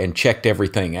before and checked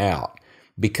everything out.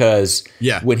 Because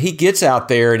when he gets out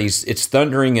there and it's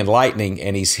thundering and lightning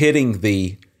and he's hitting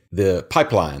the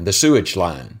pipeline, the sewage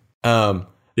line.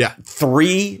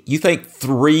 You think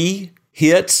 3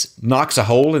 hits knocks a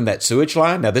hole in that sewage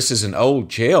line? Now, this is an old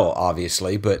jail,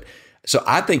 obviously, but so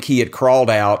I think he had crawled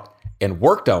out and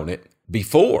worked on it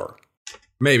before.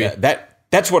 Maybe.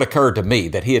 That's what occurred to me,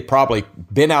 that he had probably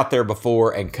been out there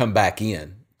before and come back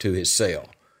in to his cell.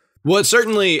 Well, it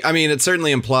certainly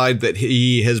implied that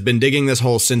he has been digging this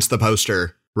hole since the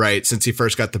poster, right? Since he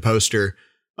first got the poster.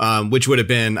 which would have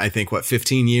been, I think,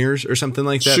 15 years or something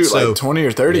like that. Shoot, like 20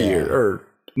 or 30 years. Or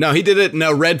no, he did it.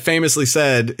 No, Red famously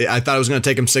said, I thought it was going to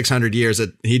take him 600 years.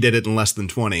 He did it in less than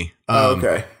 20.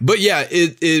 Okay. But yeah,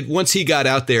 it once he got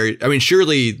out there, I mean,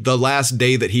 surely the last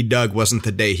day that he dug wasn't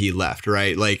the day he left,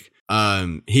 right? Like,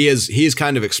 he's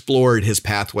kind of explored his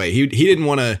pathway. He didn't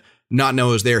want to not know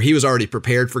it was there. He was already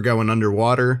prepared for going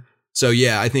underwater. So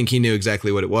yeah, I think he knew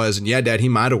exactly what it was. And yeah, Dad, he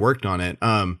might have worked on it.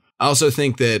 I also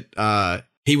think that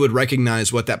he would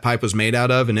recognize what that pipe was made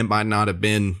out of, and it might not have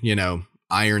been,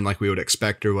 iron like we would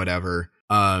expect or whatever.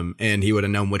 And he would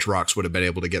have known which rocks would have been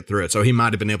able to get through it. So he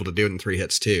might have been able to do it in 3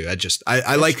 hits too.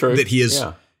 I like true. that he has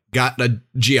got a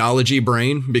geology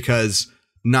brain, because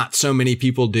not so many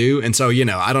people do. And so,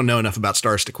 I don't know enough about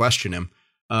stars to question him.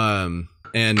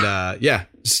 Yeah,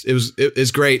 it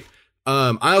was great.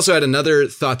 I also had another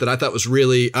thought that I thought was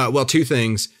really, two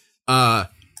things.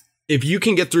 If you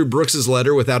can get through Brooks's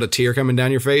letter without a tear coming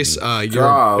down your face, you're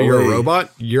a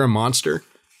robot. You're a monster.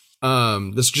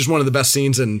 This is just one of the best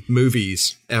scenes in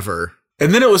movies ever.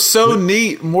 And then it was so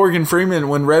neat, Morgan Freeman,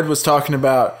 when Red was talking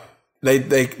about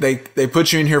they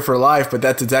put you in here for life, but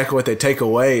that's exactly what they take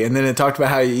away. And then it talked about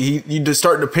how you just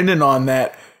start depending on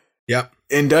that. Yep.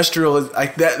 Industrial,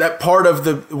 like that part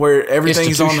of where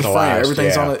everything's on the frame,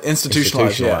 everything's on the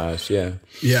institutionalized. Yeah.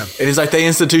 It is like they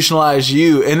institutionalize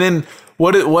you. And then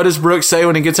what does Brooks say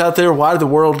when he gets out there? Why did the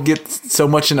world get so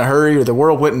much in a hurry, or the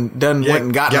world went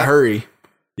and got in a hurry?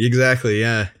 Exactly.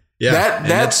 Yeah.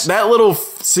 That little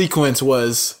sequence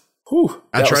was.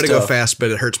 I try to go fast,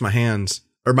 but it hurts my hands,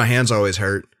 or my hands always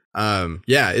hurt.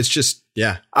 It's just,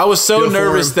 I was so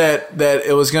nervous that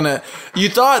it was gonna. You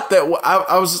thought that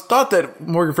I thought that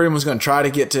Morgan Freeman was gonna try to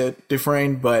get to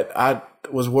Dufresne, but I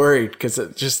was worried because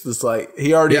it just was like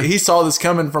he saw this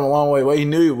coming from a long way away. He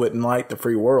knew he wouldn't like the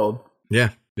free world.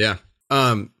 Yeah.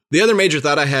 The other major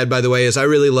thought I had, by the way, is I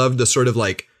really loved the sort of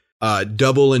like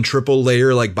double and triple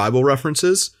layer like Bible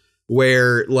references,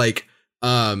 where like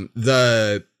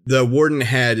the warden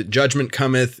had "Judgment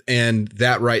cometh and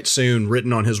that right soon"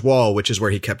 written on his wall, which is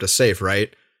where he kept us safe,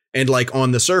 right? And like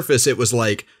on the surface, it was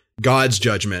like God's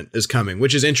judgment is coming,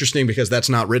 which is interesting because that's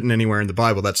not written anywhere in the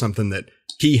Bible. That's something that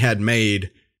he had made.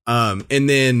 And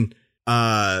then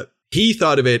he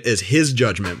thought of it as his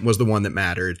judgment was the one that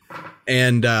mattered.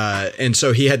 And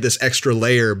so he had this extra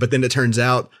layer, but then it turns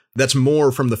out that's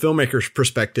more from the filmmaker's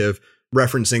perspective,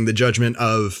 referencing the judgment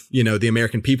of, the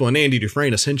American people and Andy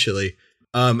Dufresne, essentially.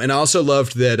 And I also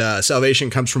loved that salvation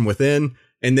comes from within.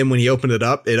 And then when he opened it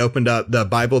up the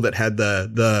Bible that had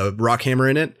the rock hammer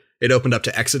in it. It opened up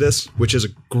to Exodus, which is a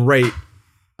great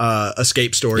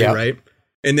escape story, right?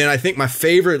 And then I think my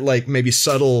favorite, like maybe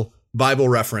subtle Bible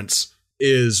reference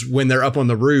is when they're up on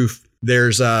the roof.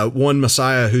 There's one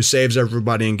Messiah who saves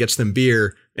everybody and gets them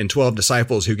beer, and 12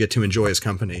 disciples who get to enjoy his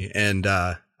company. And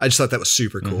I just thought that was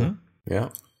super cool. Mm-hmm. Yeah.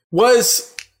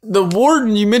 Was the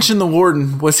warden, you mentioned the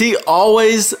warden, was he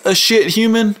always a shit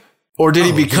human, or did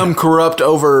he become corrupt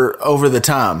over the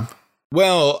time?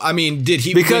 Well, I mean, did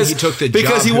he, because when he took the job?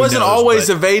 Because he wasn't always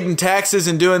evading taxes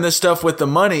and doing this stuff with the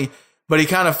money, but he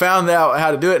kind of found out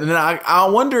how to do it. And then I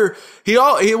wonder, he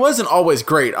wasn't always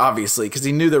great, obviously, because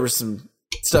he knew there was some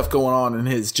stuff going on in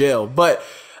his jail. But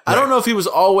I don't know if he was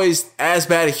always as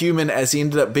bad a human as he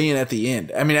ended up being at the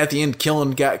end. I mean, at the end,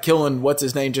 killing what's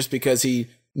his name just because he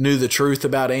knew the truth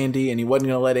about Andy and he wasn't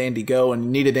going to let Andy go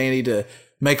and needed Andy to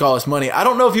make all his money. I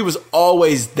don't know if he was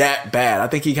always that bad. I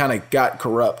think he kind of got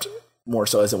corrupt more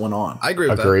so as it went on. I agree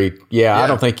with Agreed. that. Yeah, I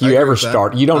don't think you ever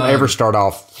start. You don't ever start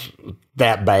off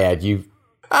that bad.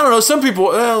 I don't know. Some people.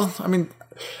 Well, I mean,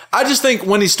 I just think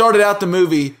when he started out the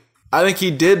movie, I think he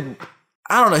did.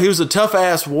 I don't know. He was a tough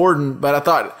ass warden, but I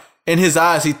thought in his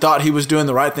eyes, he thought he was doing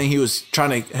the right thing. He was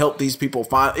trying to help these people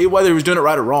find, whether he was doing it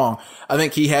right or wrong. I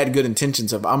think he had good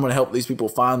intentions of, I'm going to help these people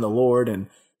find the Lord, and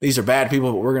these are bad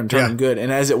people, but we're going to turn them good.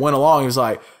 And as it went along, he was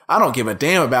like, I don't give a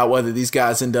damn about whether these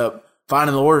guys end up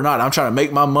finding the Lord or not. I'm trying to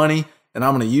make my money, and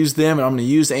I'm going to use them, and I'm going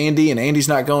to use Andy, and Andy's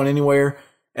not going anywhere.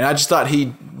 And I just thought he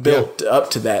built up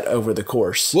to that over the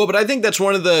course. Well, but I think that's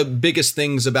one of the biggest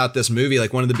things about this movie.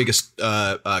 Like one of the biggest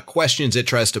questions it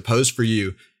tries to pose for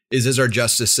you is our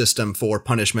justice system for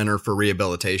punishment or for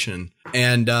rehabilitation?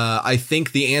 And I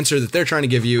think the answer that they're trying to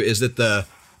give you is that the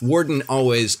warden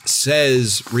always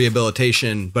says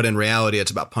rehabilitation, but in reality,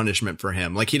 it's about punishment for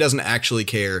him. Like he doesn't actually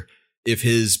care if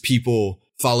his people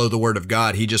follow the word of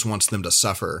God. He just wants them to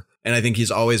suffer. And I think he's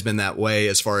always been that way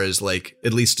as far as like,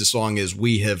 at least as long as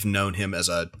we have known him as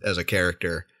a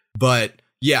character. But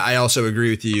yeah, I also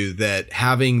agree with you that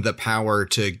having the power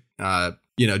to,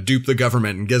 dupe the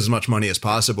government and get as much money as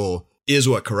possible is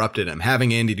what corrupted him.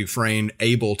 Having Andy Dufresne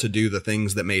able to do the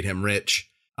things that made him rich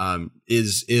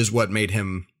is what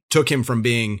took him from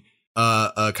being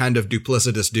a kind of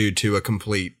duplicitous dude to a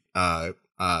complete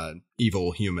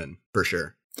evil human, for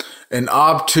sure. An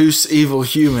obtuse evil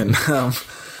human.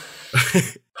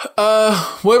 I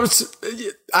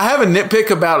have a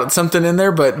nitpick about something in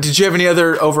there, but did you have any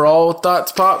other overall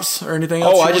thoughts, Pops, or anything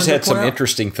else? Oh, I just had some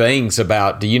interesting things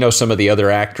about, do you know some of the other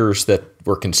actors that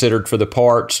were considered for the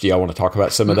parts? Do y'all want to talk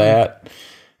about some of that?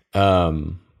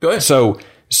 Go ahead. So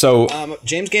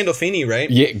James Gandolfini, right?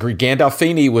 yeah,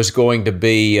 Gandolfini was going to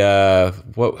be,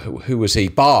 who was he?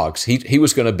 Boggs. He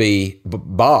was going to be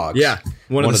Boggs. Yeah,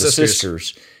 one of the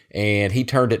sisters. And he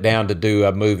turned it down to do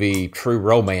a movie, True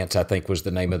Romance, I think was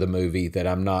the name of the movie, that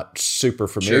I'm not super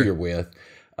familiar with.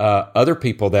 Other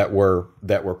people that were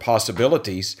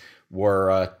possibilities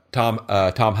were Tom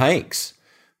Hanks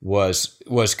was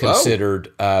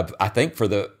considered, I think, for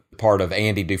the part of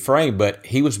Andy Dufresne, but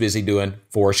he was busy doing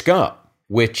Forrest Gump,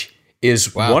 which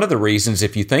is one of the reasons,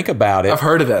 if you think about it. I've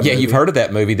heard of that Yeah, movie. you've heard of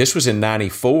that movie. This was in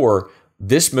 94.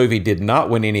 This movie did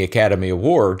not win any Academy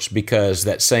Awards because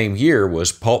that same year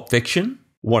was Pulp Fiction,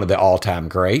 one of the all-time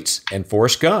greats, and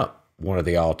Forrest Gump, one of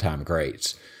the all-time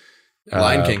greats.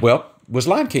 Lion King. Well, was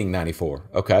Lion King 94?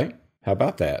 Okay. How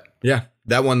about that? Yeah,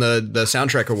 that won the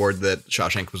soundtrack award that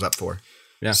Shawshank was up for.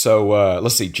 Yeah. So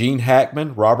let's see. Gene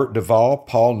Hackman, Robert Duvall,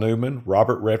 Paul Newman,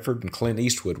 Robert Redford, and Clint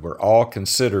Eastwood were all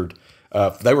considered.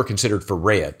 They were considered for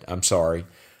Red. I'm sorry.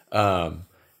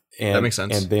 And, that makes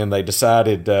sense. And then they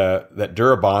decided that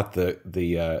Darabont,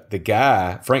 the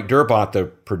guy, Frank Darabont, the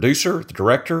producer, the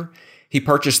director, he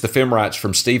purchased the film rights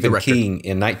from Stephen King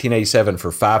in 1987 for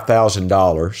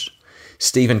 $5,000.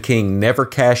 Stephen King never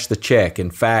cashed the check. In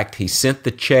fact, he sent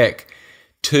the check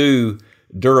to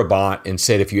Darabont and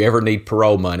said, if you ever need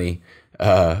parole money,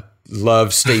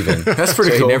 love Stephen. That's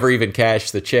pretty cool. cool. He never even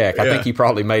cashed the check. I think he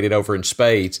probably made it over in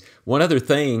spades. One other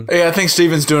thing. Yeah, I think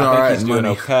Stephen's doing all right. He's doing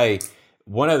okay.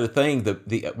 One other thing,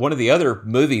 one of the other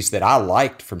movies that I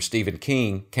liked from Stephen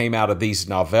King came out of these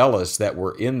novellas that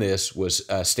were in this was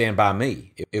Stand By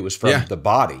Me. It was from The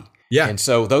Body. Yeah. And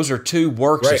so those are two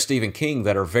works of Stephen King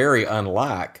that are very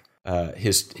unlike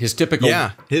his typical.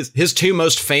 Yeah, his two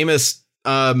most famous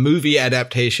movie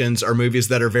adaptations are movies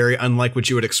that are very unlike what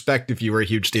you would expect if you were a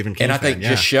huge Stephen King fan. And I think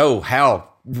just show how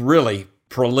really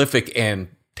prolific and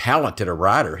talented a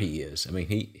writer he is. I mean,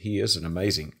 he is an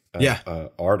amazing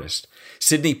artist.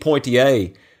 Sidney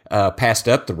Poitier passed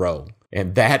up the role,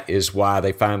 and that is why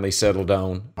they finally settled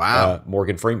on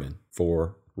Morgan Freeman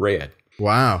for Red.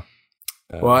 Wow.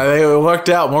 Well, they worked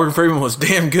out. Morgan Freeman was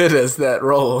damn good as that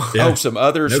role. Yeah. Oh, some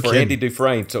others for kidding. Andy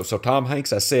Dufresne. So Tom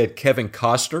Hanks, I said Kevin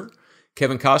Costner.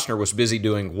 Kevin Costner was busy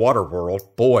doing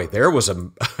Waterworld. Boy, there was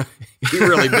he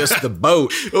really missed the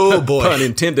boat. Oh, boy. Pun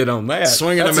intended on that.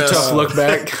 Swinging That's a tough look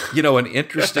back. You know, an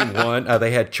interesting one.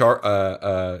 They had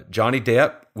Johnny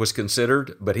Depp was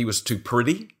considered, but he was too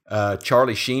pretty.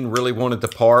 Charlie Sheen really wanted the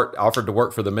part, offered to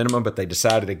work for the minimum, but they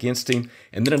decided against him.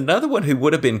 And then another one who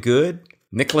would have been good,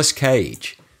 Nicolas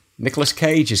Cage. Nicolas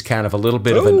Cage is kind of a little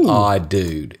bit of an odd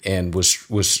dude and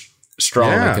was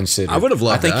strongly considered. I would have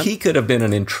loved that. I think he could have been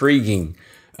an intriguing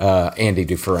Andy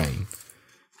Dufresne.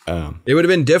 It would have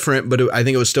been different, but I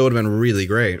think it still would have been really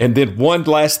great. And then one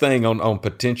last thing on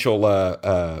potential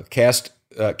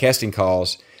casting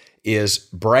calls is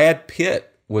Brad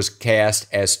Pitt was cast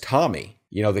as Tommy.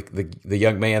 You know, the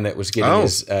young man that was getting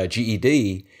his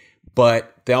GED,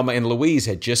 but Thelma and Louise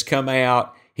had just come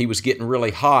out. He was getting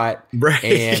really hot,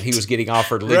 and he was getting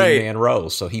offered leading man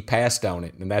roles, so he passed on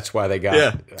it, and that's why they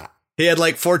got it. He had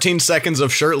like 14 seconds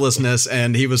of shirtlessness,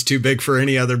 and he was too big for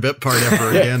any other bit part ever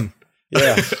again.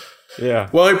 Yeah.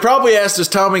 Well, he probably asked us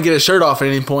Tommy to get his shirt off at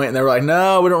any point, and they were like,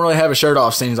 "No, we don't really have a shirt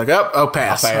off scene." He's like, "Oh,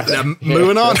 pass."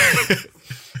 Moving on.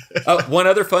 One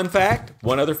other fun fact.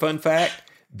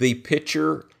 The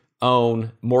picture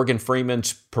on Morgan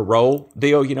Freeman's parole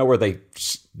deal, you know, where they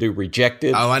do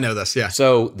rejected. Oh, I know this. Yeah.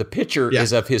 So the picture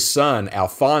is of his son,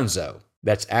 Alfonso.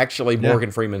 That's actually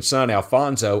Morgan Freeman's son,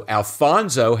 Alfonso.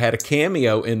 Alfonso had a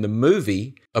cameo in the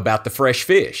movie about the fresh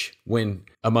fish when,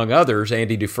 among others,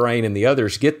 Andy Dufresne and the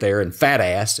others get there and fat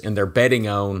ass, and they're betting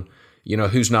on, you know,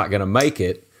 who's not going to make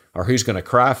it or who's going to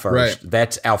cry first. Right.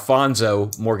 That's Alfonso,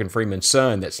 Morgan Freeman's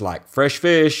son. That's like fresh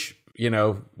fish, you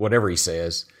know, whatever he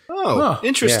says. Oh,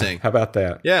 interesting. Yeah, how about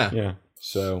that? Yeah.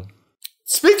 So,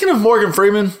 Speaking of Morgan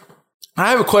Freeman, I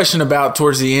have a question about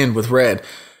towards the end with Red.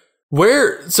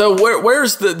 Where's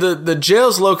the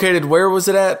jail's located? Where was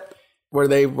it at? Where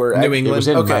they were at? New England.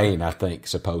 it was in Maine, I think,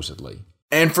 supposedly.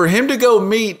 And for him to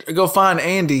go find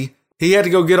Andy, he had to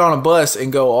go get on a bus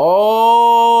and go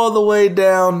all the way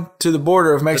down to the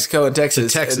border of Mexico and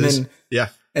Texas. Texas. And then,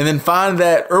 and then find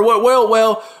that, or what?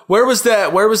 Well, where was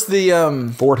that? Where was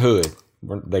the Fort Hood.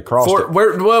 They crossed it.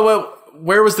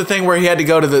 Where was the thing where he had to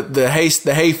go to the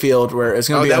hayfield where it's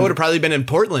going to be? That would have probably been in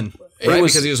Portland, right?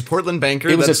 Because he was a Portland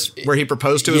banker. That's where he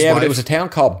proposed to his wife. Yeah, but it was a town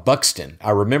called Buxton.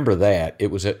 I remember that. It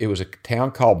was a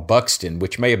town called Buxton,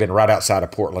 which may have been right outside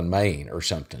of Portland, Maine, or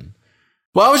something.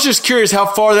 Well, I was just curious how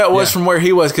far that was from where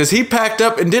he was, because he packed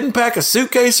up and didn't pack a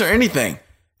suitcase or anything.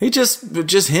 He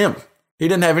just him. He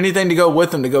didn't have anything to go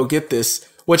with him to go get this,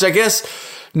 which I guess,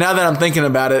 now that I'm thinking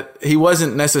about it, he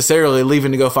wasn't necessarily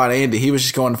leaving to go find Andy. He was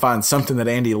just going to find something that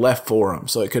Andy left for him.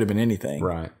 So it could have been anything.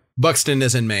 Right. Buxton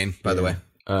is in Maine, by the way.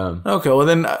 Okay. Well,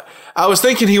 then I was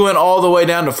thinking he went all the way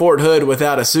down to Fort Hood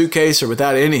without a suitcase or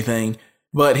without anything.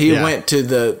 But he went to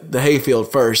the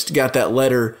hayfield first, got that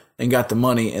letter and got the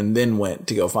money, and then went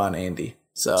to go find Andy.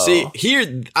 So see,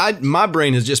 here, my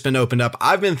brain has just been opened up.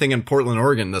 I've been thinking Portland,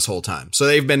 Oregon this whole time. So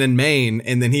they've been in Maine,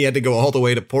 and then he had to go all the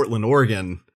way to Portland,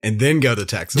 Oregon, and then go to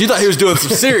Texas. You thought he was doing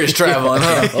some serious traveling,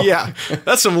 huh? Yeah,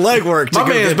 that's some legwork. My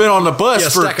man's been on the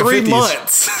bus for 3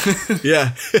 months.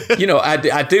 Yeah.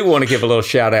 I do want to give a little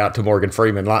shout out to Morgan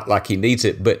Freeman, like he needs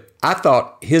it, but I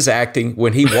thought his acting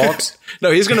when he walks.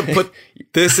 No, he's going to put.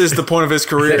 This is the point of his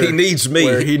career. That he needs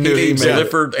me. He needs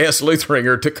Clifford S.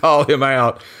 Luthringer to call him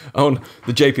out on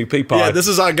the JPP pod. Yeah, this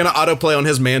is going to autoplay on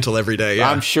his mantle every day. Yeah.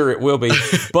 I'm sure it will be.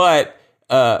 But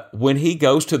when he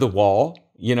goes to the wall,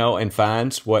 and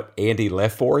finds what Andy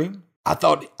left for him, I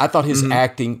thought his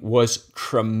acting was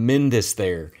tremendous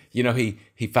there.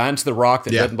 He finds the rock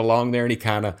that doesn't belong there,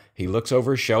 and he looks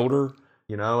over his shoulder.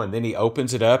 And then he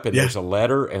opens it up, and there's a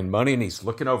letter and money, and he's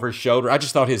looking over his shoulder. I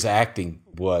just thought his acting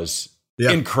was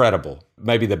incredible.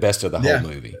 Maybe the best of the whole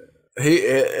movie.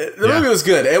 The movie was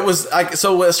good. It was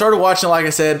so I started watching, like I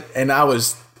said, and I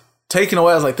was taken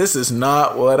away. I was like, this is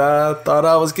not what I thought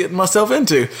I was getting myself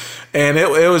into. And it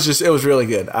was really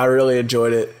good. I really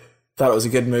enjoyed it. Thought it was a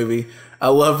good movie. I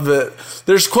love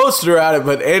there's quotes throughout it,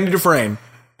 but Andy Dufresne,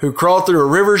 who crawled through a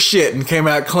river of shit and came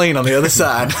out clean on the other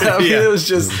side. I mean, it was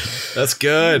just... That's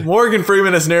good. Morgan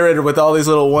Freeman as narrator with all these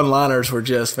little one-liners were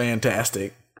just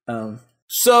fantastic.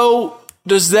 So,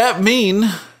 does that mean,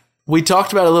 we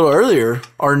talked about a little earlier,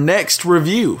 our next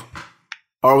review?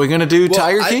 Are we going to do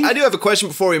Tiger King? I do have a question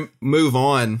before we move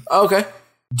on. Okay.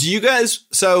 Do you guys...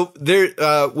 So,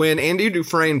 when Andy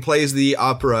Dufresne plays the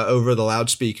opera over the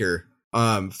loudspeaker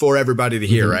for everybody to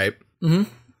hear, right? Mm-hmm.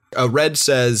 Red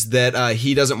says that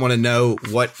he doesn't want to know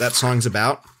what that song's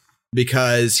about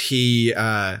because he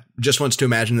just wants to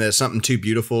imagine that it's something too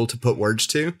beautiful to put words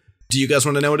to. Do you guys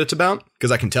want to know what it's about?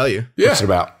 Because I can tell you. Yeah. What's it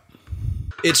about?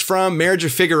 It's from Marriage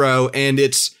of Figaro, and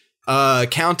it's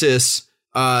Countess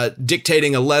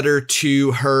dictating a letter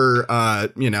to her,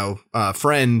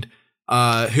 friend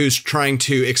who's trying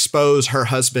to expose her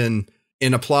husband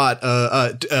in a plot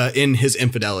in his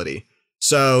infidelity.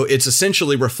 So it's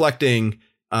essentially reflecting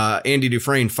Andy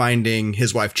Dufresne finding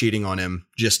his wife cheating on him,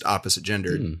 just opposite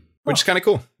gendered, which is kind of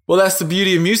cool. Well, that's the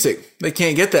beauty of music. They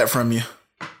can't get that from you.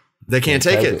 They can't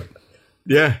take it.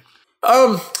 Yeah.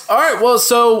 All right. Well,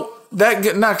 so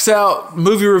that knocks out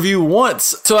movie review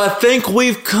once. So I think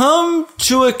we've come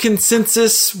to a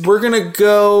consensus. We're going to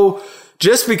go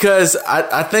just because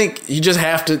I think you just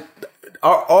have to.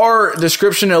 Our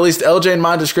description, at least LJ and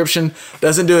my description,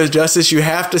 doesn't do it justice. You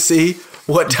have to see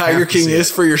what Tiger King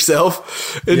is for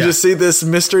yourself and just see this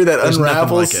mystery that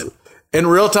unravels in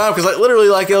real time. Because literally,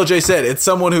 like LJ said, it's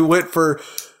someone who went for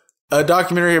a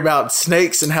documentary about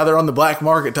snakes and how they're on the black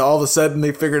market to all of a sudden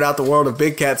they figured out the world of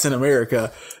big cats in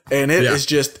America. And it is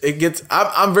just, it gets,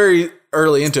 I'm very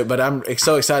early into it, but I'm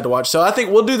so excited to watch. So I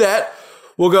think we'll do that.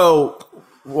 We'll go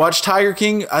watch Tiger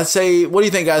King. I say, what do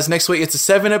you think, guys? Next week, it's a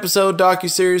 7-episode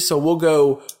docuseries. So we'll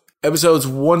go episodes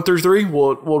 1 through 3.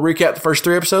 We'll recap the first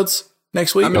 3 episodes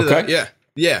next week. Okay.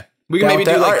 Yeah. We can maybe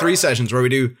do like 3 sessions where we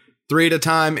do 3 at a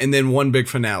time and then 1 big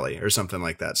finale or something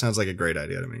like that. Sounds like a great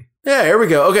idea to me. Yeah, here we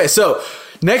go. Okay, so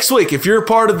next week, if you're a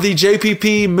part of the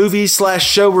JPP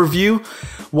movie/show review,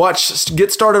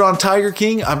 get started on Tiger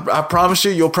King. I promise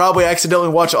you'll probably accidentally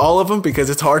watch all of them because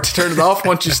it's hard to turn it off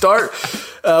once you start.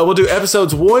 We'll do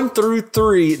episodes 1 through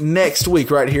 3 next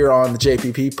week right here on the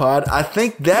JPP pod. I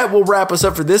think that will wrap us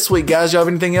up for this week, guys. Y'all have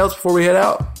anything else before we head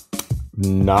out?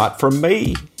 Not from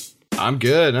me. I'm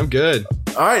good.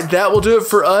 All right, that will do it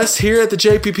for us here at the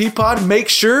JPP pod. Make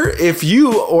sure if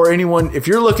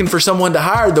you're looking for someone to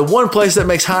hire, the one place that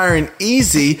makes hiring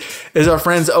easy is our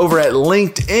friends over at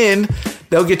LinkedIn.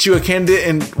 They'll get you a candidate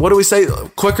in, what do we say,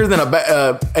 quicker than a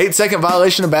 8-second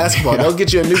violation of basketball. They'll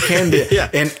get you a new candidate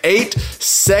in 8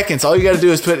 seconds. All you got to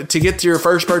do is to get to your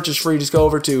first purchase free, just go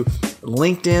over to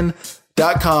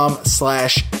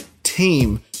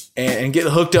linkedin.com/team. and get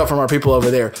hooked up from our people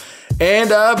over there.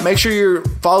 And make sure you're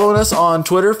following us on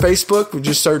Twitter, Facebook. We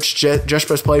just search Just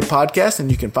Press Play Podcast and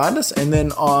you can find us. And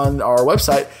then on our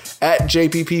website at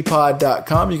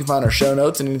jpppod.com, you can find our show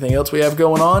notes and anything else we have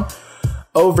going on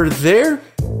over there.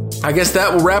 I guess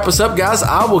that will wrap us up, guys.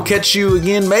 I will catch you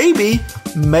again maybe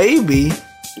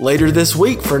later this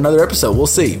week for another episode. We'll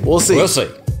see.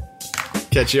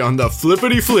 Catch you on the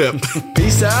flippity flip.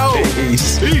 Peace out.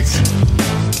 Peace.